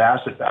from net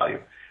asset value.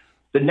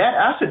 The net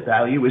asset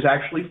value is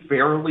actually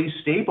fairly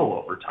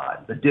stable over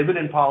time. The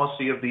dividend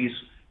policy of these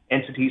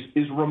entities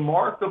is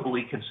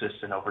remarkably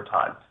consistent over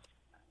time.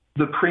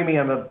 The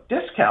premium of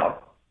discount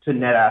to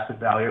net asset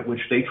value at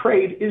which they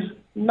trade is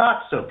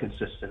not so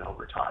consistent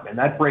over time. And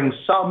that brings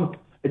some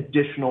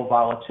additional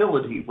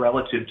volatility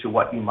relative to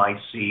what you might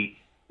see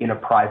in a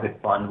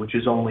private fund, which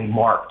is only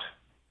marked,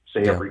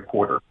 say, every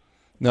quarter.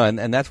 No,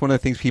 and that's one of the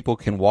things people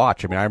can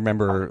watch. I mean, I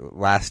remember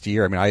last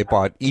year, I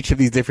bought each of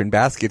these different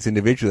baskets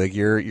individually. Like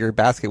your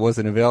basket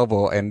wasn't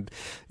available, and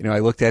I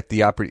looked at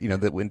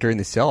during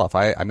the sell-off.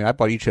 I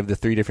bought each of the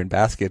three different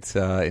baskets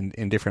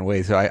in different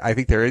ways. So I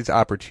think there is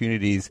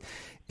opportunities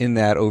in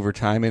that over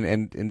time,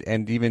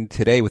 and even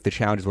today with the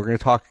challenges, we're going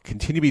to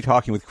continue to be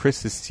talking with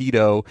Chris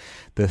Acito,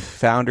 the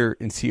founder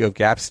and CEO of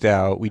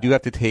Gapstow. We do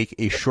have to take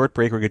a short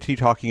break. We're going to continue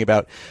talking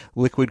about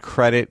liquid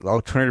credit,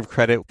 alternative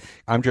credit.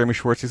 I'm Jeremy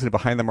Schwartz. This is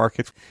Behind the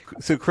Markets.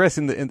 So, Chris,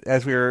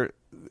 as we were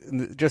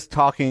just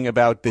talking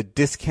about the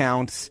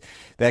discounts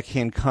that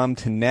can come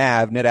to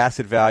NAV, net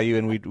asset value,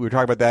 and we were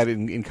talking about that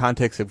in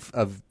context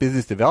of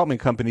business development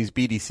companies,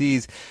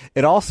 BDCs.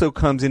 It also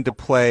comes into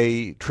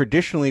play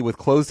traditionally with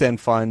closed-end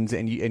funds,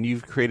 and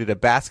you've created a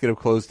basket of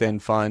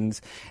closed-end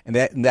funds, and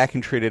that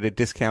can trade at a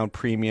discount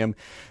premium.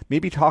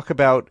 Maybe talk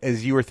about,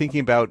 as you were thinking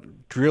about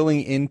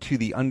drilling into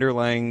the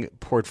underlying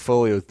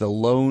portfolios, the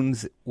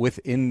loans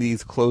within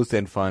these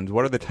closed-end funds,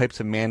 what are the types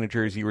of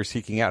managers you were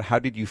seeking out? How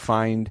did you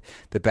find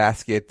the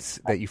baskets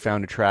that you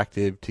found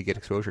attractive to get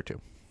exposure to?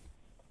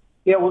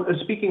 Yeah, well,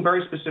 speaking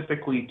very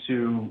specifically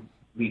to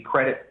the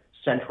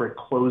credit-centric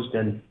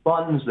closed-end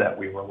funds that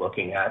we were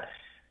looking at,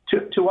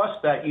 to us,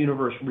 that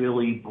universe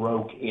really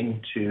broke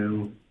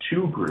into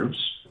two groups.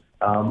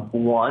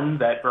 One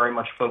that very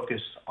much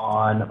focused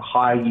on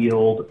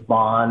high-yield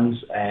bonds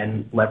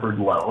and levered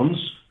loans,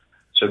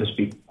 so to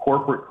speak,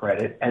 corporate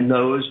credit, and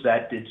those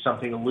that did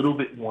something a little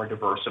bit more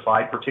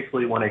diversified,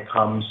 particularly when it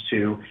comes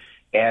to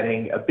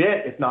adding a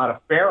bit, if not a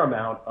fair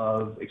amount,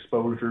 of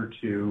exposure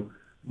to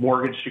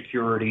mortgage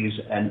securities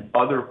and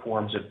other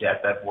forms of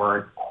debt that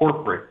weren't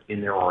corporate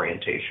in their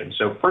orientation.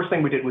 So first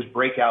thing we did was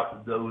break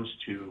out those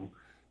two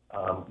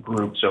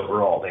groups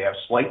overall. They have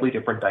slightly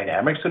different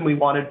dynamics, and we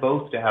wanted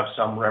both to have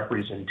some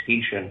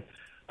representation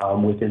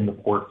within the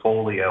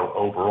portfolio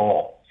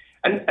overall.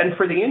 And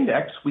for the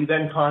index, we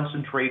then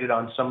concentrated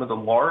on some of the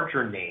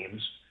larger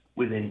names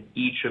within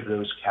each of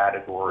those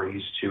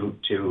categories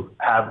to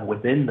have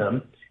within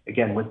them,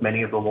 again, with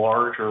many of the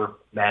larger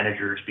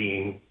managers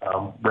being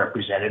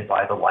represented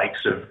by the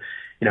likes of,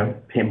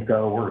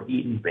 PIMCO or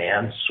Eaton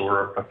Vance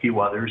or a few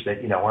others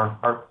that,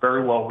 are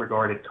very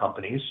well-regarded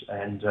companies.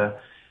 And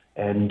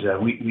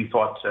we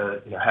thought,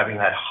 having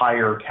that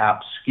higher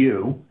cap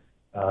skew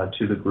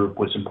to the group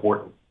was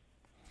important.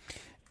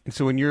 And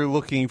so when you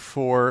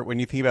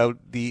think about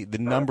the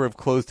number of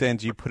closed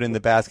ends you put in the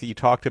basket, you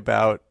talked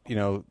about,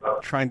 you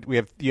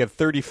have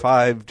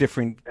 35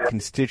 different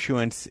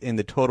constituents in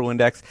the total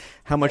index.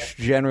 How much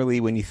generally,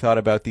 when you thought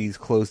about these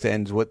closed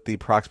ends, what the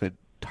approximate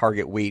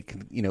target weight,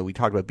 we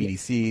talked about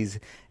BDCs,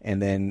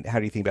 and then how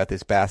do you think about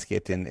this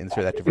basket and sort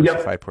of that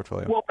diversified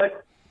portfolio? Well,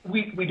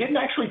 we didn't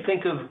actually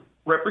think of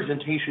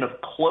representation of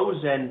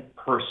closed end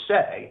per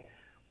se.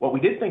 What we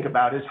did think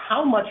about is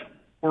how much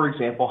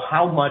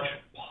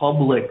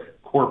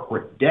public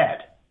corporate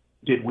debt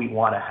did we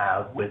want to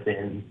have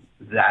within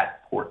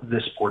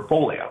this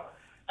portfolio?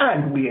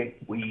 And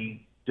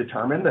we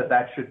determined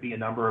that should be a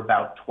number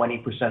about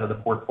 20% of the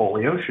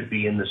portfolio should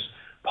be in this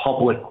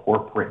public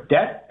corporate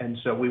debt. And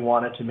so we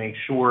wanted to make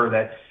sure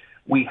that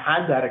we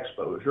had that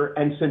exposure.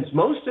 And since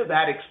most of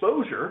that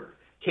exposure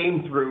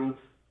came through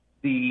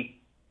the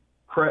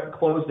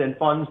closed-end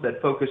funds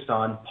that focused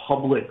on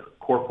public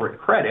corporate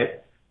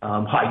credit,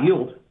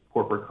 high-yield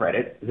corporate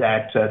credit,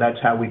 that's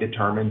how we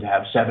determined to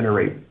have 7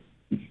 or 8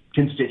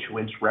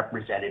 constituents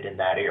represented in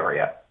that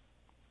area.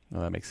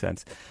 Well, that makes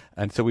sense.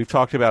 And so we've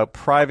talked about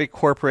private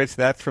corporates.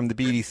 That's from the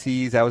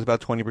BDCs. That was about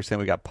 20%.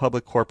 We got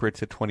public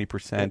corporates at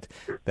 20%.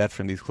 That's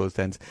from these closed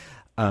ends.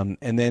 And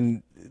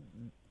then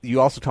you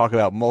also talk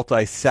about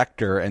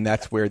multi-sector, and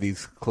that's where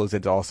these closed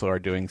ends also are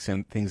doing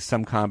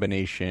some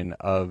combination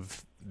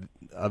of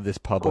this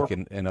public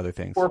and other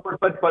things. Corporate,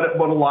 but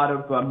a lot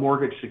of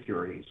mortgage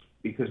securities,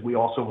 because we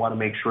also want to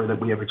make sure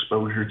that we have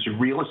exposure to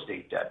real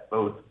estate debt,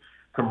 both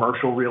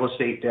commercial real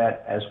estate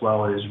debt as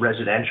well as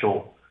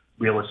residential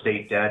real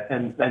estate debt,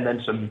 and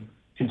then some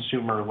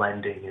consumer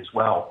lending as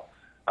well.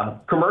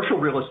 Commercial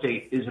real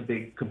estate is a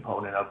big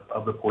component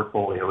of the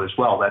portfolio as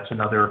well. That's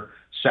another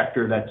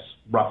sector that's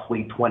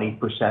roughly 20%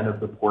 of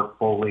the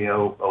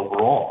portfolio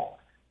overall.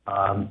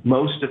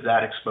 Most of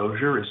that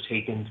exposure is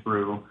taken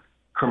through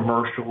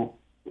commercial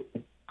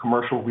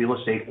real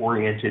estate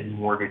oriented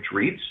mortgage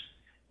REITs,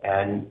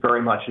 and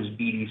very much as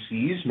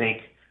BDCs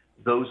make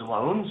those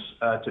loans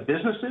to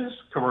businesses,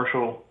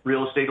 commercial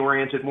real estate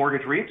oriented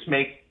mortgage REITs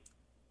make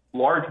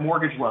large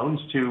mortgage loans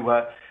to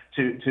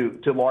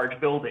large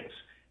buildings.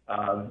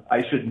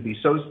 I shouldn't be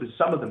so specific.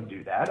 Some of them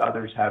do that.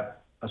 Others have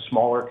a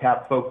smaller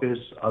cap focus.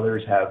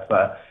 Others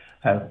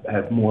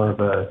have more of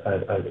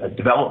a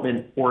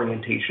development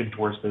orientation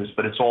towards those,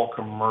 but it's all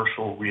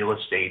commercial real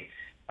estate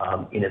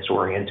in its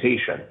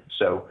orientation.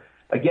 So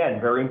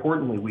again, very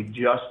importantly, we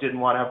just didn't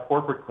want to have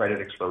corporate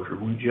credit exposure.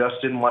 We just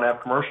didn't want to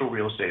have commercial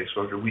real estate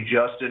exposure. We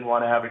just didn't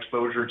want to have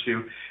exposure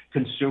to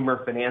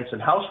consumer finance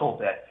and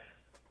household debt.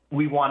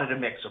 We wanted a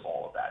mix of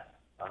all of that.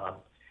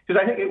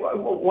 Because I think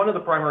one of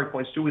the primary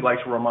points, too, we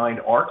like to remind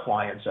our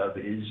clients of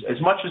is, as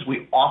much as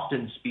we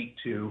often speak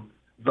to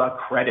the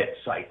credit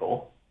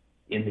cycle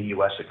in the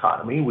U.S.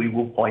 economy, we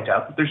will point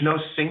out that there's no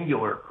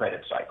singular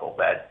credit cycle,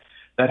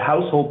 that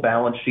household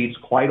balance sheets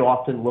quite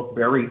often look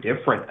very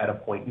different at a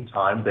point in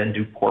time than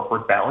do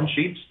corporate balance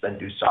sheets, than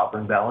do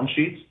sovereign balance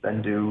sheets,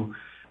 than do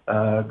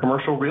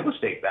commercial real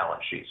estate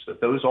balance sheets,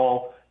 that those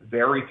all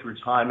vary through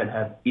time and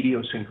have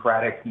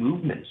idiosyncratic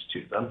movements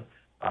to them.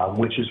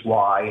 Which is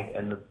why,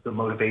 and the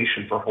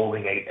motivation for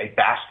holding a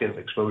basket of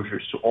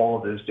exposures to all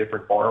of those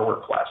different borrower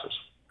classes.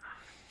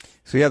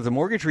 So yeah, the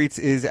mortgage REITs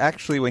is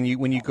actually, when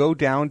you go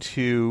down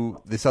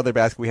to this other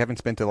basket, we haven't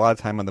spent a lot of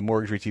time on the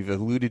mortgage REITs. You've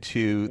alluded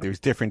to there's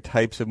different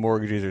types of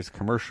mortgages. There's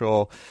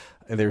commercial,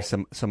 and there's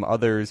some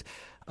others.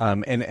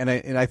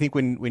 And I think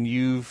when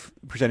you've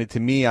presented to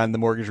me on the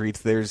mortgage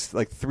REITs, there's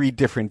like three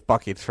different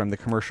buckets from the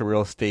commercial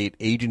real estate,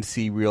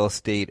 agency real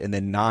estate, and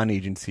then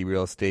non-agency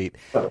real estate.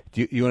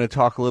 Do you want to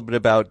talk a little bit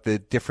about the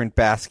different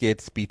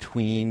baskets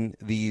between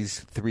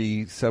these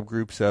three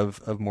subgroups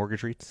of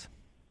mortgage REITs?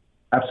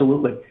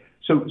 Absolutely.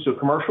 So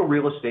commercial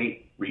real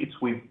estate REITs,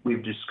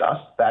 we've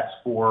discussed, that's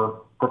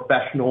for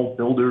professional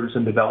builders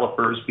and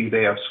developers, be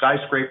they of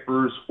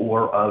skyscrapers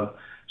or of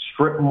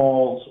strip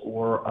malls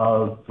or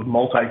of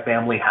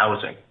multifamily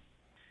housing.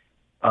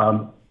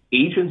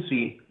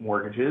 Agency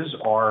mortgages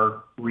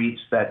are REITs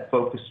that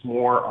focus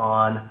more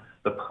on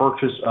the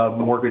purchase of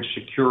mortgage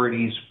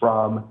securities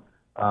from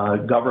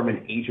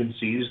government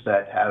agencies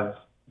that have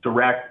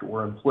direct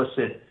or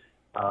implicit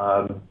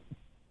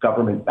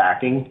government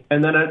backing.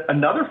 And then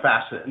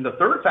the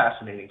third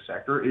fascinating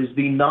sector is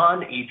the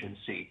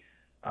non-agency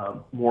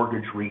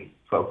mortgage REIT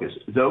focus.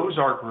 Those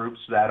are groups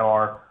that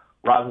are,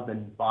 rather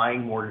than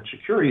buying mortgage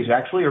securities,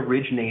 actually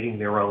originating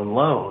their own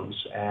loans.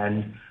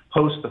 And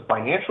post the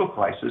financial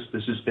crisis,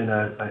 this has been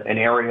an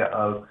area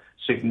of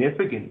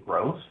significant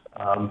growth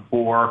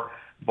for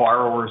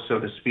borrowers, so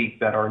to speak,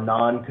 that are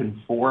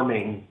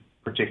non-conforming,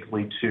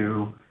 particularly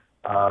to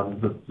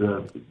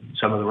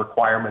some of the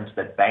requirements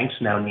that banks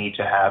now need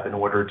to have in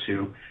order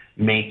to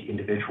make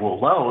individual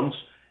loans.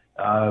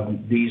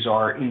 These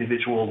are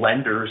individual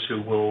lenders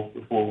who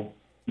will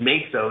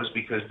make those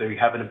because they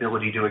have an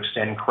ability to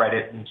extend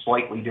credit in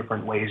slightly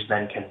different ways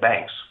than can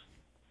banks.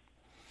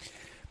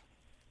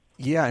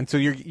 Yeah, and so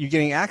you're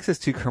getting access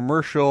to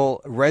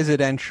commercial,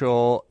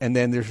 residential, and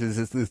then there's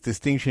this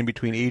distinction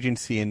between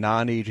agency and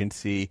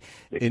non-agency.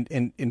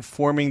 In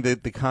forming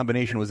the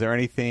combination, was there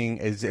anything,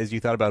 as you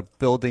thought about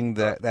building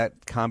that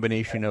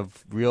combination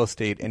of real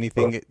estate,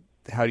 anything,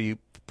 how do you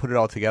put it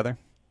all together?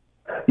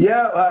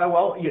 Yeah,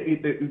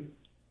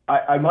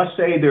 I must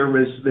say there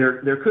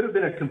could have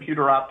been a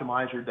computer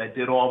optimizer that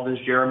did all of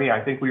this, Jeremy.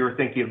 I think we were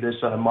thinking of this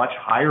on a much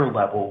higher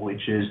level,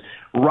 which is,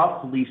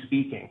 roughly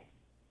speaking,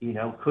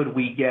 could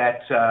we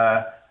get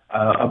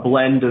a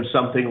blend of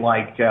something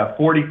like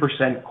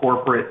 40%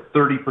 corporate,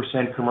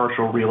 30%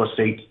 commercial real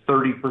estate,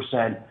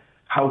 30%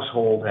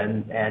 household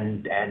and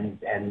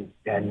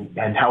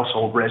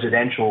household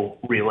residential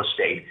real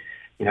estate?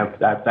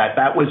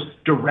 That was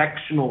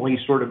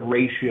directionally sort of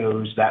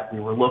ratios that we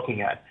were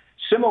looking at.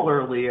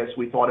 Similarly, as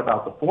we thought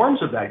about the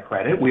forms of that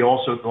credit, we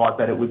also thought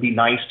that it would be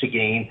nice to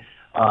gain,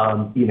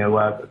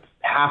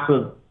 half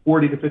of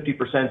 40 to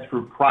 50%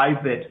 through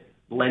private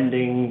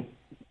lending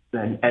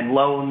and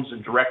loans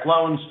and direct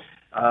loans,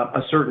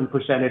 a certain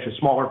percentage, a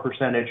smaller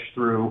percentage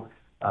through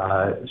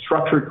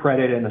structured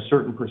credit, and a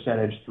certain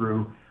percentage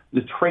through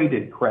the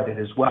traded credit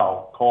as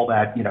well. Call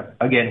that,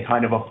 again,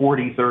 kind of a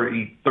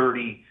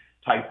 40-30-30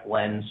 type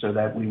lens, so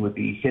that we would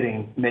be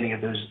hitting many of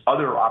those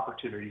other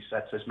opportunity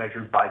sets as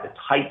measured by the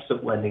types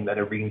of lending that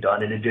are being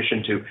done, in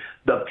addition to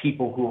the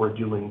people who are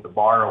doing the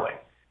borrowing.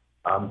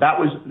 That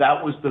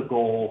was the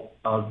goal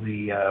of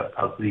the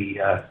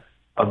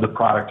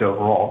product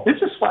overall.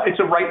 It's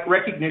a right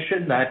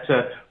recognition that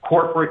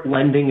corporate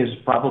lending is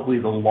probably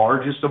the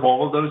largest of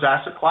all of those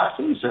asset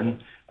classes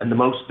and the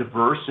most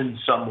diverse in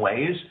some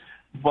ways.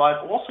 But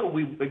also,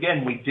 we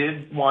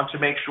did want to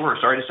make sure,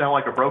 sorry to sound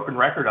like a broken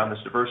record on this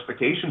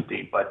diversification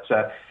theme, but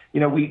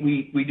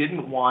we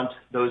didn't want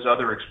those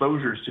other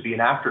exposures to be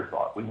an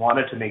afterthought. We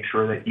wanted to make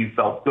sure that you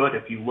felt good.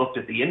 If you looked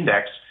at the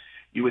index,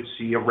 you would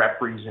see a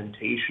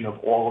representation of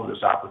all of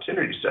those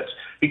opportunity sets.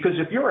 Because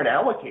if you're an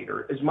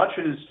allocator, as much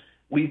as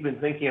we've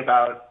been thinking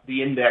about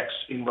the index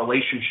in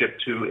relationship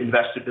to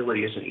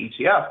investability as an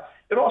ETF,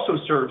 it also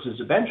serves as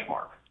a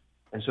benchmark.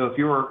 And so if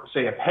you're,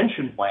 say, a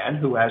pension plan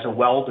who has a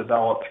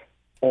well-developed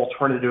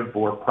alternative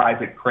or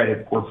private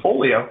credit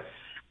portfolio,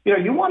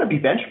 you want to be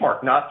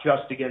benchmarked not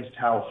just against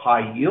how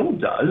high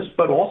yield does,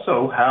 but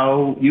also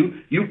how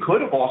you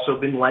could have also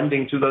been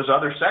lending to those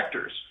other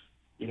sectors.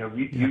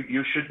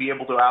 you should be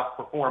able to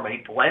outperform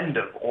a blend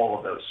of all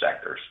of those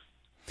sectors.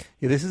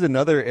 Yeah, this is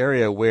another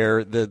area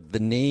where the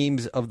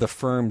names of the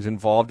firms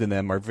involved in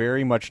them are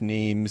very much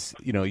names,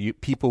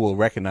 people will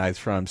recognize,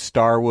 from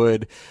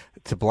Starwood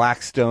to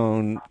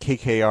Blackstone,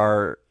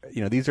 KKR.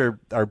 These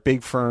are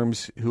big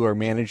firms who are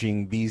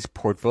managing these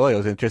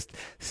portfolios, and just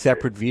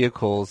separate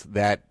vehicles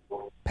that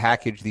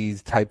package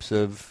these types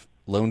of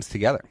loans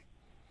together.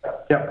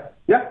 Yeah.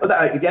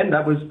 Again,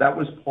 that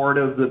was part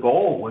of the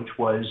goal, which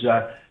was,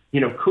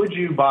 could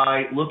you,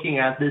 by looking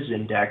at this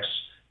index,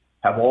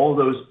 have all of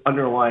those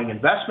underlying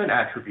investment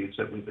attributes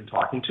that we've been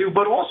talking to,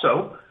 but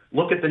also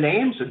look at the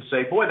names and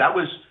say, boy, that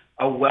was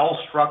a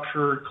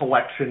well-structured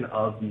collection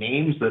of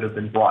names that have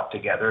been brought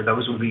together.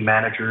 Those would be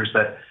managers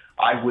that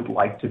I would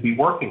like to be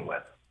working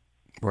with.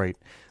 Right.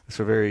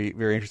 So very,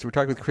 very interesting. We're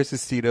talking with Chris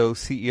Acito,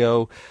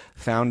 CEO,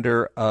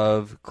 founder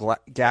of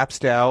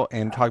Gapstow,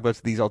 and talk about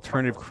these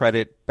alternative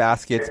credit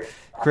baskets.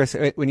 Chris,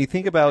 when you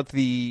think about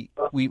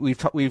we've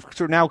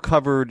sort of now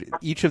covered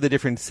each of the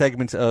different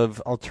segments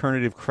of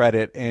alternative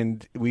credit,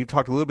 and we've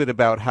talked a little bit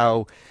about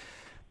how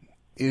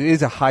it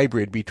is a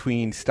hybrid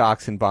between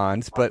stocks and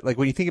bonds. But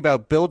when you think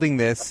about building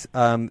this,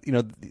 when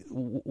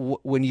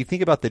you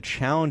think about the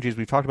challenges,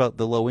 we've talked about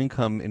the low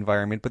income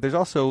environment, but there's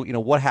also,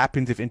 what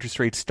happens if interest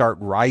rates start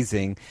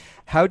rising?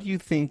 How do you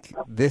think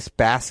this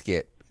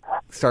basket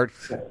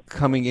starts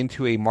coming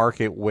into a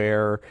market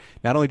where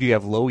not only do you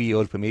have low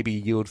yields, but maybe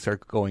yields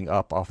start going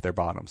up off their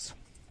bottoms?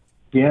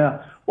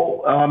 Yeah.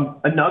 Well,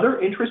 another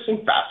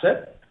interesting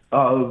facet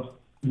of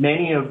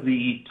many of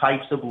the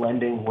types of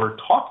lending we're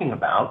talking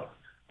about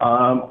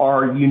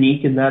are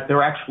unique in that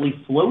they're actually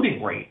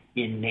floating rate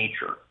in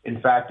nature. In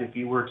fact, if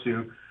you were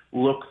to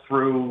look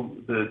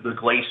through the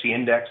GLACI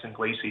index and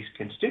GLACI's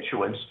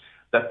constituents,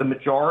 that the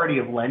majority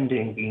of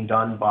lending being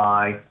done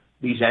by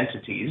these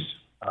entities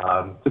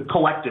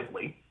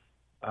collectively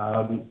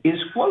is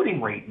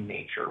floating rate in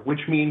nature,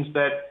 which means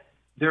that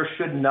there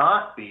should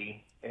not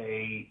be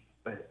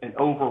an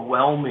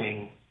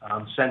overwhelming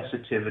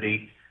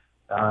sensitivity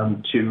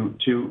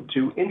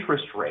to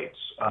interest rates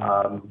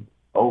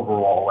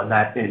overall, and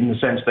that in the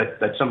sense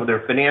that some of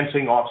their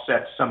financing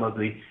offsets some of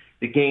the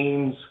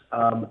gains,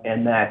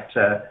 and that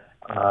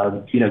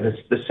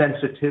the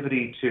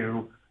sensitivity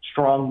to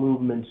strong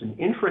movements in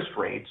interest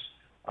rates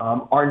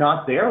are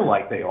not there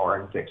like they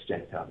are in fixed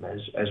income.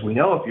 As we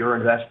know, if you're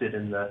invested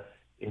in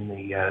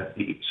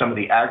some of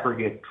the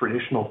aggregate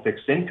traditional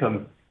fixed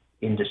income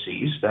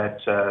indices,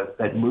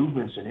 that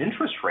movements in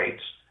interest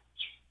rates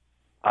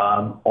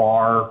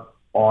are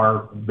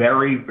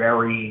very,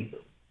 very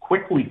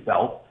quickly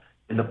felt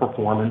in the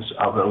performance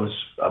of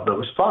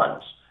those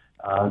funds.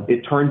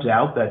 It turns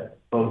out that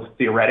both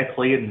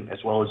theoretically and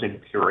as well as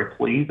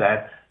empirically,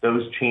 that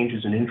those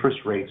changes in interest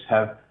rates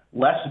have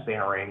less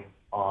bearing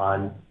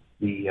on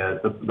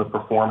the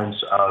performance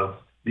of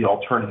the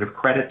alternative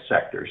credit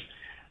sectors.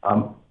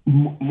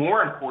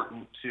 More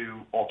important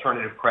to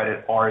alternative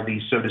credit are the,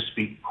 so to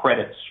speak,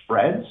 credit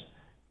spreads,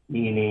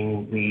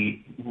 meaning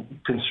the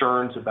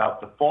concerns about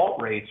default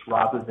rates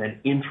rather than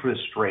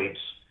interest rates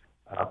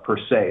per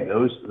se.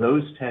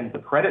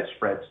 The credit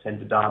spreads tend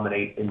to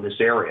dominate in this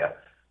area,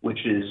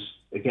 which is,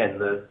 again,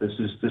 this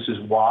is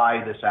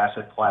why this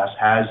asset class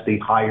has the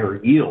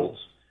higher yields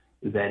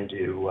than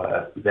do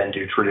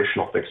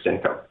traditional fixed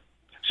income.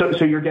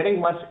 So you're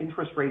getting less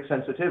interest rate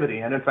sensitivity,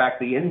 and in fact,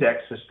 the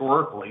index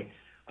historically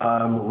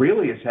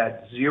really has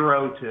had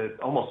zero to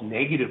almost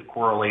negative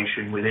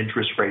correlation with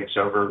interest rates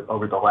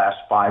over the last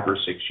 5 or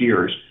 6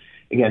 years.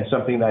 Again,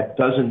 something that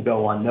doesn't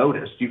go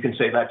unnoticed. You can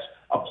say that's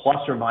a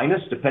plus or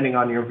minus depending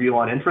on your view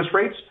on interest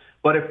rates,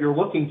 but if you're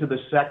looking to the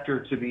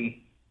sector to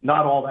be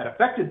not all that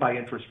affected by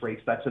interest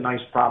rates, that's a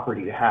nice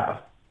property to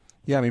have.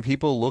 Yeah, I mean,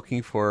 people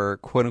looking for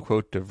quote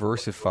unquote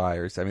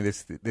diversifiers. I mean,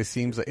 this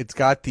seems like it's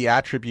got the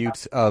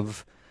attributes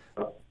of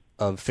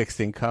fixed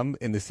income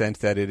in the sense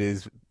that it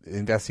is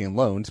investing in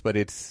loans, but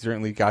it's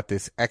certainly got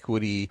this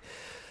equity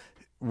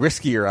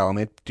riskier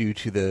element due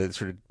to the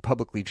sort of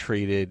publicly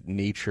traded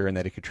nature and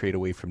that it could trade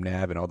away from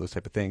NAV and all those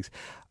type of things.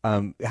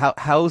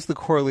 How's the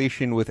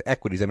correlation with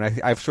equities? I mean,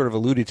 I've sort of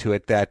alluded to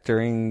it that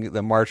during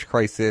the March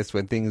crisis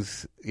when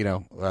things,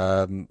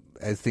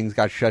 as things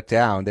got shut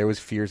down, there was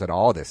fears on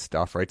all this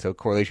stuff, right? So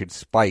correlation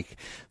spike.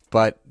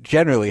 But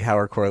generally, how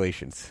are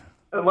correlations?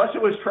 Unless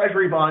it was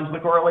treasury bonds, the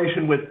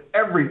correlation with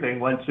everything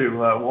went to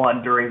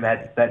 1 during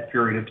that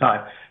period of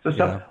time.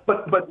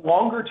 But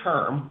longer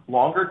term, the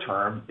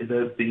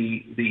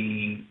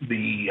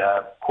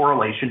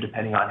correlation,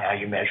 depending on how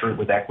you measure it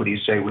with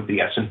equities, say with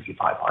the S&P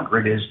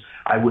 500, is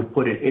I would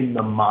put it in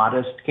the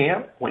modest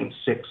camp, 0.6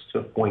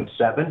 to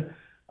 0.7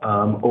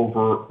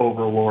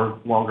 over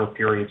longer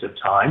periods of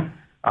time.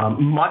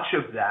 Much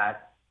of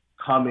that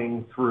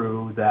coming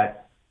through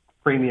that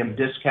premium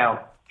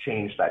discount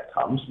change that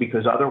comes,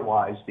 because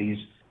otherwise the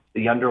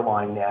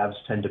underlying NAVs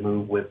tend to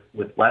move with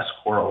less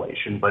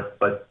correlation, but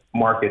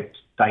market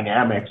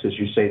dynamics, as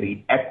you say,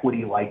 the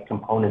equity-like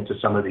component to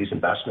some of these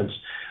investments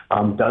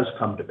does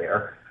come to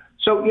bear.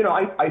 So,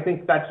 I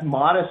think that's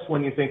modest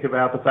when you think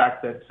about the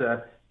fact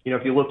that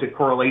if you looked at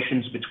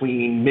correlations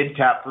between mid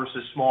cap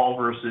versus small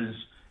versus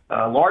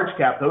large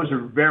cap, those are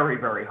very,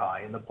 very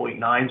high in the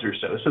 0.9s or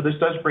so. So this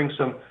does bring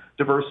some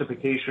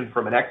diversification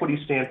from an equity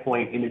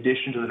standpoint, in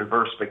addition to the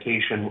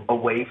diversification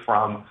away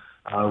from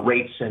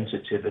rate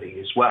sensitivity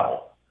as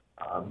well.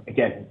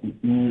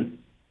 Again,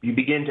 you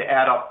begin to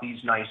add up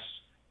these nice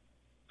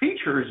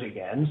features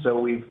again. So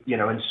we've,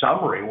 in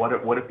summary, what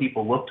do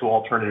people look to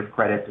alternative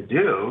credit to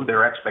do?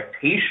 Their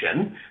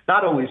expectation,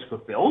 not always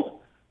fulfilled,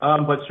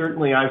 but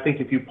certainly I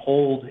think if you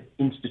polled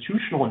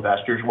institutional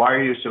investors, why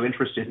are you so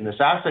interested in this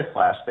asset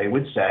class? They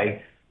would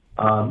say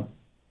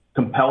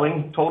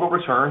compelling total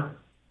return,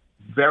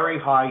 very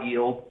high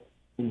yield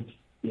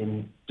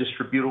in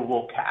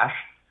distributable cash,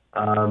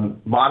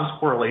 modest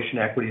correlation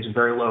equities, and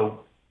very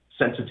low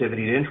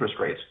sensitivity to interest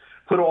rates.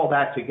 Put all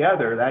that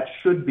together, that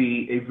should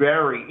be a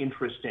very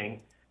interesting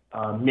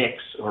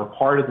mix or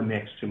part of the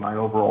mix to my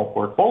overall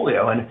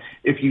portfolio. And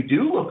if you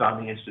do look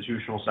on the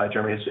institutional side,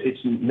 Jeremy, it's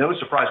no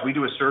surprise. We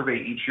do a survey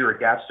each year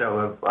at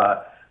Gapsto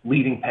of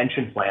leading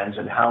pension plans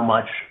and how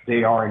much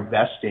they are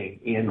investing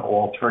in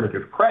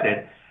alternative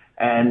credit.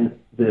 And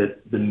the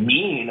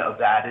mean of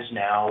that is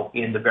now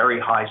in the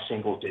very high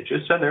single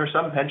digits. And there are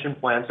some pension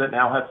plans that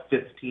now have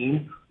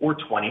 15 or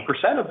 20%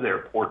 of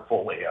their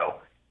portfolio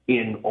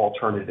in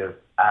alternative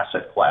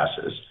asset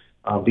classes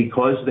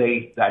because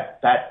that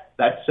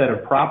set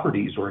of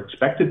properties or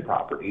expected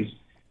properties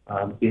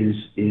is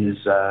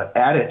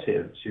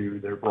additive to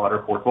their broader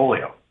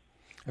portfolio.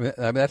 I mean,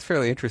 that's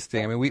fairly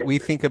interesting. I mean, we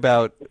think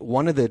about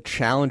one of the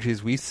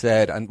challenges we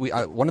said,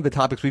 one of the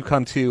topics we've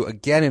come to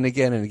again and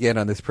again and again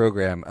on this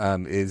program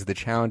is the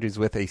challenges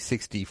with a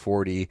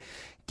 60-40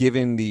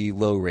 given the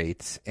low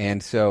rates.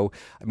 And so,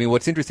 I mean,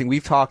 what's interesting,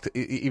 we've talked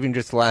even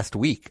just last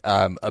week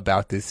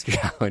about this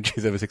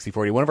challenges of a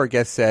 60-40. One of our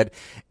guests said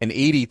an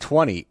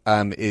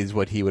 80-20 is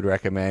what he would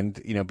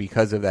recommend,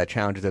 because of that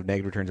challenges of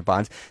negative returns of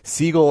bonds.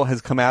 Siegel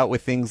has come out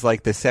with things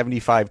like the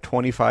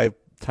 75-25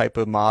 type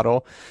of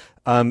model.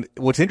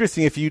 What's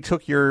interesting, if you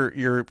took your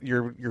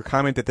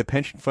comment that the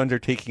pension funds are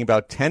taking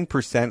about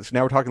 10%, so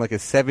now we're talking like a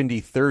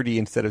 70-30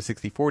 instead of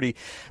 60-40,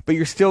 but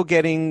you're still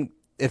getting,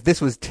 if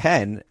this was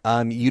 10,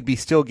 you'd be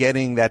still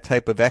getting that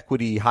type of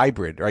equity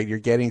hybrid, right? You're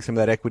getting some of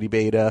that equity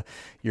beta.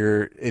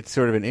 It's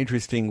sort of an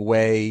interesting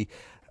way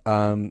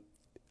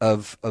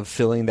of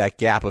filling that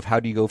gap of how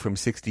do you go from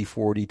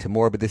 60-40 to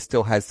more, but this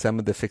still has some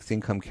of the fixed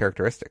income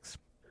characteristics.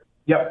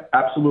 Yep,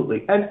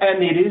 absolutely.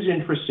 And it is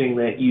interesting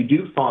that you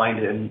do find,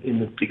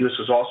 this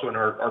is also in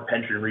our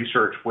pension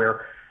research,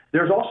 where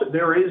there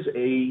is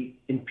a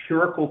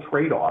empirical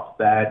trade-off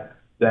that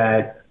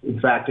in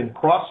fact in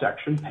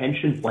cross-section,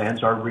 pension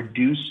plans are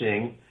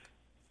reducing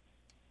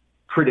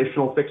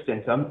traditional fixed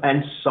income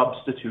and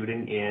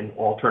substituting in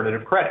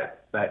alternative credit.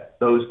 That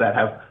those that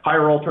have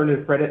higher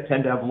alternative credit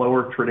tend to have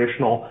lower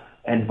traditional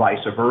and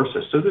vice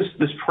versa. So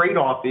this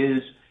trade-off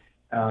is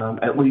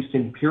at least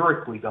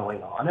empirically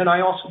going on. And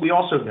we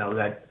also know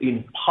that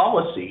in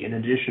policy, in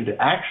addition to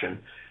action,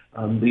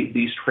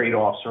 these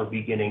trade-offs are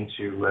beginning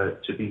to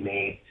be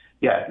made.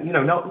 Yeah,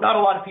 not a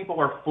lot of people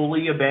are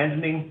fully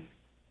abandoning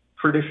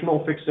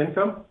traditional fixed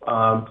income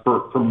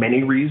for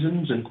many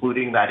reasons,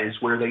 including that is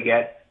where they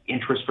get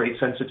interest rate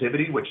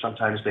sensitivity, which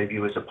sometimes they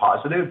view as a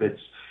positive.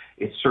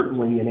 It's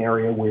certainly an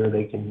area where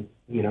they can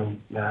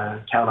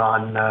count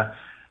on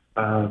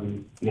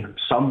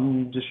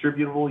some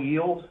distributable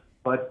yield.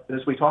 But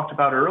as we talked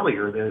about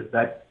earlier,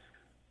 that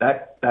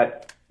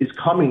is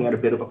coming at a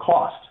bit of a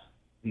cost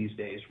these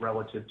days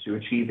relative to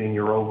achieving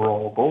your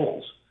overall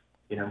goals.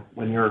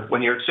 When you're at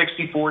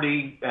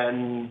 60-40,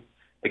 and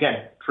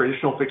again,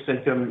 traditional fixed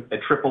income at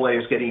AAA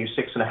is getting you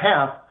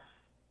 6.5.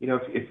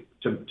 If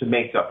to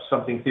make up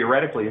something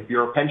theoretically, if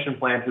you're a pension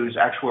plan whose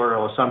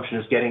actuarial assumption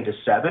is getting to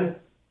 7,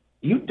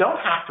 you don't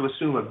have to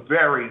assume a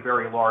very,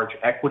 very large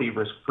equity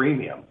risk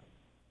premium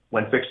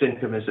when fixed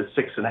income is at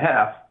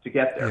 6.5 to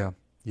get there. Yeah.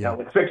 Now,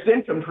 with fixed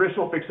income,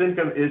 traditional fixed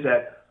income is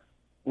at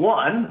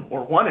 1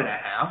 or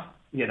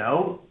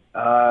 1.5,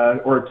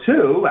 or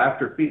 2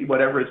 after fee,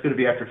 whatever it's going to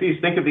be after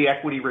fees. Think of the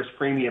equity risk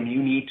premium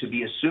you need to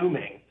be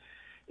assuming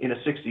in a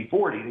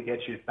 60-40 to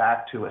get you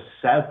back to a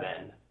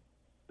 7.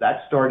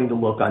 That's starting to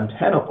look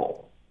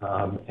untenable.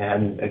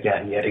 And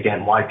yet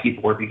again, why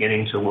people are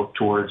beginning to look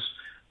towards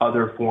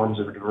other forms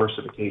of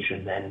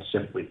diversification than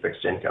simply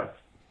fixed income.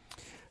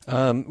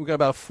 We've got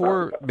about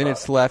 4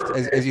 minutes left.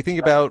 As you think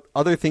about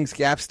other things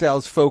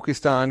Gapsto's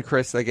focused on,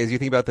 Chris, like as you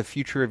think about the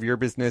future of your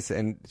business,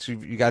 and so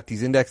you got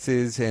these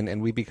indexes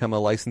and we become a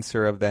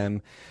licensor of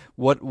them,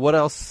 what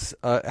else,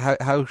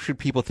 how should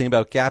people think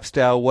about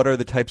Gapsto? What are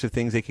the types of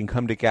things they can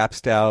come to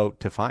Gapsto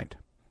to find?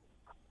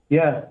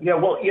 Yeah.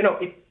 Well,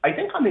 I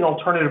think on the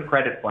alternative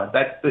credit front,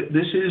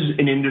 this is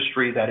an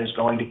industry that is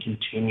going to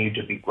continue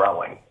to be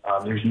growing.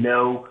 There's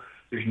no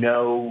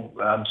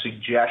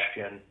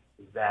suggestion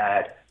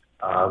that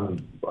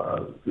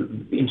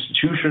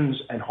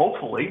institutions, and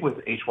hopefully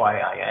with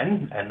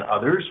HYIN and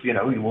others,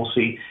 you will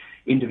see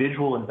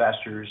individual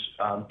investors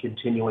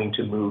continuing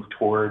to move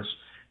towards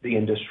the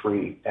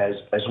industry as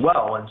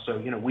well. And so,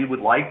 we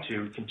would like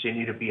to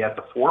continue to be at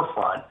the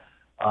forefront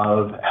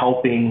of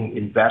helping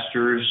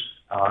investors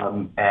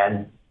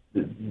and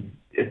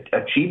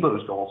achieve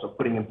those goals of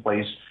putting in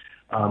place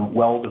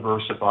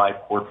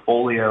well-diversified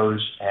portfolios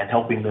and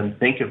helping them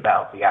think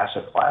about the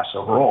asset class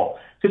overall.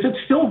 Because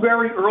it's still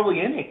very early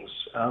innings.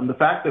 The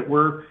fact that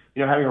we're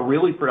having a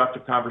really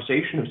productive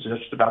conversation is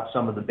just about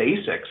some of the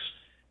basics.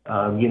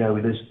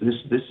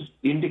 This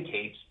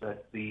indicates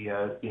that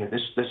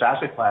this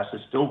asset class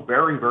is still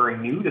very, very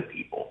new to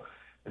people.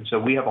 And so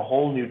we have a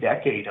whole new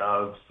decade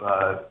of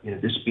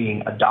this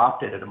being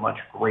adopted at a much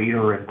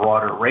greater and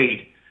broader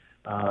rate,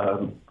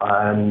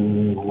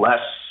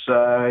 unless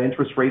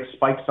interest rates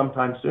spike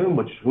sometime soon,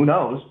 which who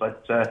knows.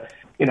 But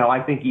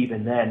I think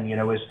even then,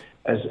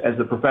 as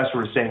the professor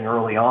was saying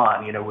early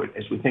on,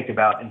 as we think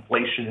about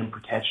inflation and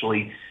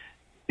potentially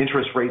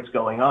interest rates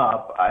going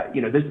up,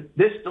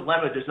 this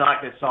dilemma does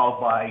not get solved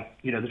by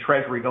the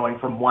Treasury going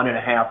from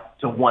 1.5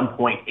 to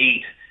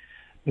 1.8.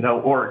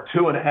 Or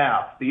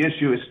 2.5, the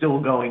issue is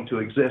still going to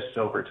exist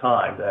over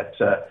time. That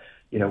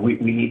we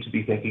need to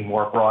be thinking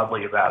more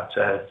broadly about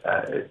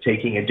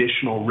taking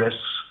additional risks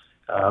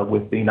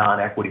with the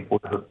non-equity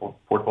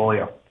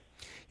portfolio.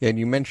 Yeah, and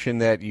you mentioned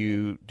that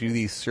you do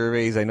these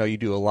surveys. I know you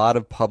do a lot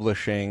of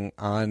publishing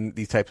on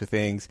these types of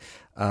things.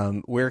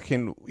 Where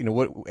can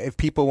if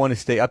people want to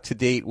stay up to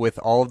date with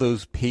all of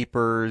those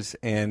papers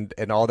and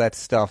all that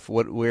stuff?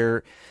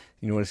 Where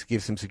you want to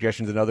give some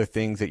suggestions and other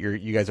things that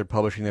you guys are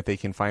publishing that they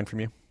can find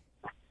from you?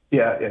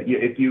 Yeah.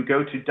 If you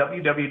go to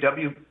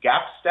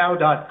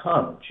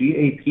www.gapstow.com,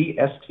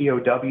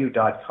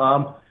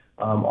 GAPSTOW.com,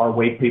 our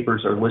white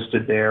papers are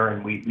listed there,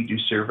 and we do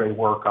survey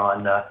work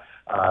on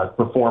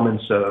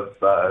performance of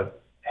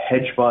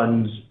hedge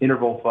funds,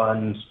 interval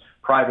funds,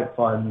 private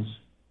funds,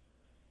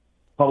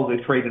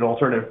 publicly traded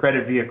alternative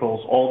credit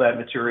vehicles. All that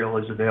material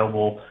is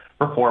available.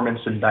 Performance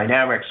and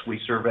dynamics. We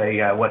survey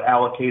what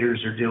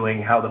allocators are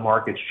doing, how the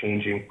market's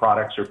changing,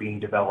 products are being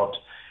developed.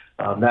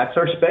 That's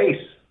our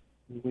space.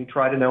 We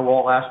try to know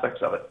all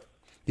aspects of it.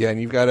 Yeah,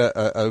 and you've got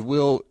a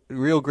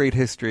real great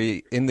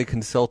history in the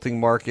consulting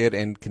market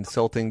and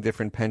consulting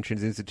different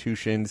pensions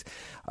institutions.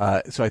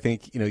 So I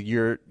think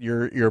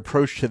your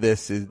approach to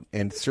this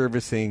and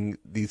servicing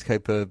these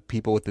type of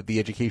people with the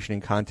education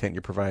and content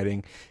you're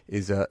providing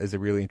is a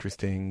really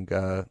interesting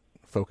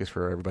focus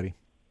for everybody.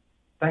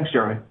 Thanks,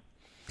 Jeremy.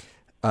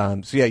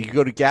 So yeah, you can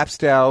go to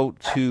Gapstow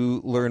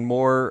to learn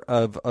more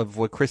of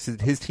what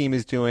his team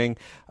is doing.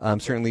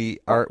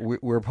 Certainly,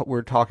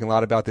 we're talking a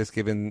lot about this,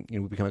 given we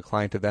become a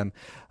client of them.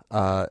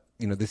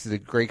 This is a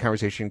great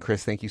conversation,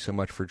 Chris. Thank you so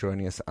much for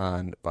joining us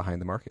on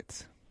Behind the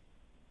Markets.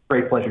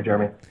 Great pleasure,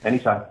 Jeremy.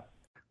 Anytime.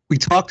 We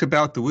talked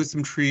about the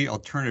Wisdom Tree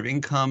Alternative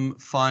Income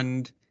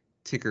Fund,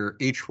 ticker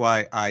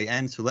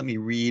HYIN. So let me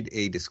read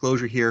a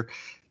disclosure here.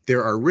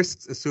 There are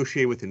risks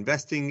associated with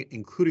investing,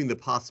 including the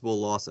possible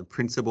loss of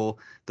principal.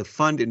 The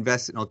fund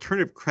invests in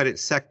alternative credit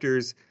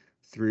sectors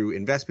through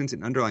investments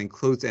in underlying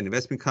closed-end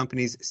investment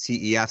companies,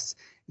 CEFs,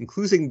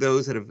 including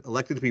those that have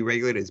elected to be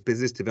regulated as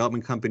business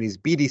development companies,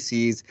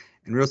 BDCs,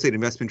 and real estate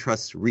investment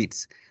trusts,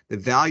 REITs. The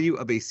value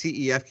of a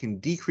CEF can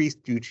decrease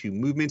due to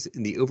movements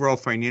in the overall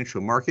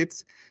financial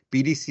markets.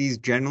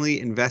 BDCs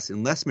generally invest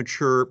in less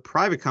mature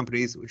private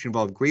companies, which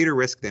involve greater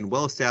risk than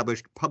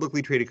well-established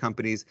publicly traded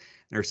companies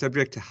and are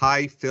subject to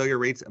high failure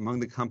rates among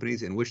the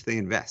companies in which they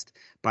invest.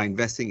 By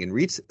investing in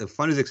REITs, the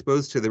fund is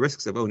exposed to the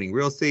risks of owning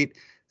real estate,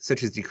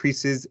 such as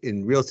decreases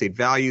in real estate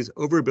values,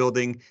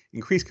 overbuilding,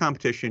 increased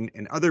competition,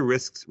 and other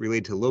risks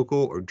related to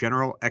local or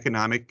general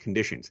economic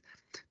conditions.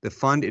 The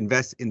fund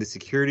invests in the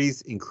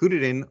securities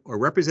included in or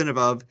representative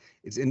of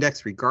its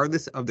index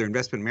regardless of their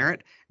investment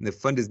merit, and the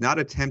fund does not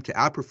attempt to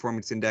outperform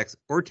its index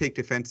or take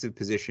defensive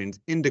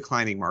positions in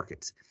declining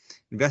markets.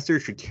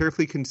 Investors should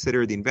carefully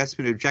consider the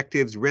investment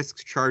objectives,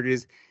 risks,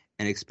 charges,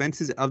 and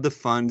expenses of the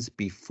funds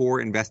before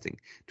investing.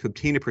 To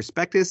obtain a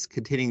prospectus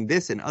containing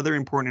this and other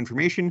important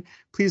information,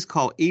 please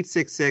call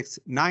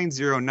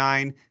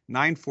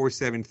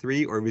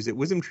 866-909-9473 or visit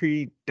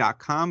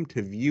wisdomtree.com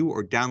to view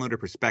or download a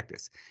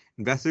prospectus.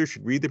 Investors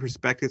should read the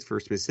prospectus for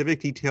specific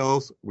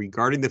details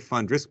regarding the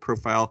fund risk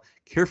profile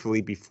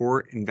carefully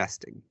before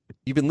investing.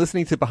 You've been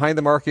listening to Behind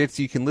the Markets.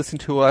 You can listen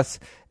to us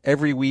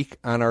every week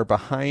on our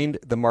Behind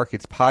the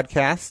Markets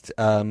podcast.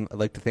 I'd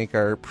like to thank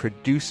our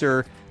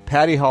producer,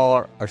 Patty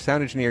Hall, our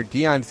sound engineer,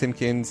 Dion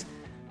Simpkins.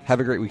 Have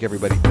a great week,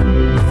 everybody.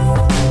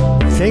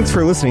 Thanks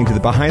for listening to the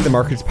Behind the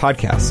Markets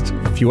podcast.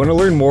 If you want to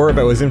learn more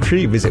about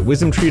WisdomTree, visit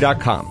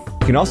wisdomtree.com.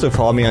 You can also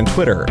follow me on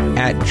Twitter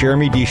at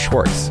Jeremy D.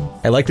 Schwartz.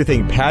 I'd like to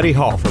thank Patty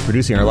Hall for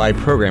producing our live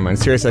program on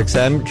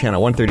SiriusXM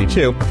Channel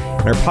 132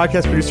 and our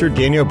podcast producer,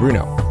 Daniel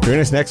Bruno. Join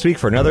us next week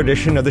for another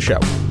edition of the show.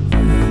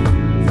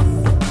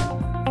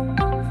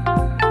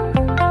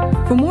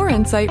 For more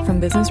insight from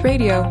Business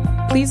Radio,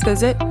 please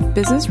visit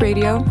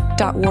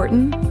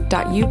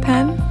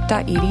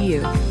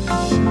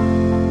businessradio.wharton.upenn.edu.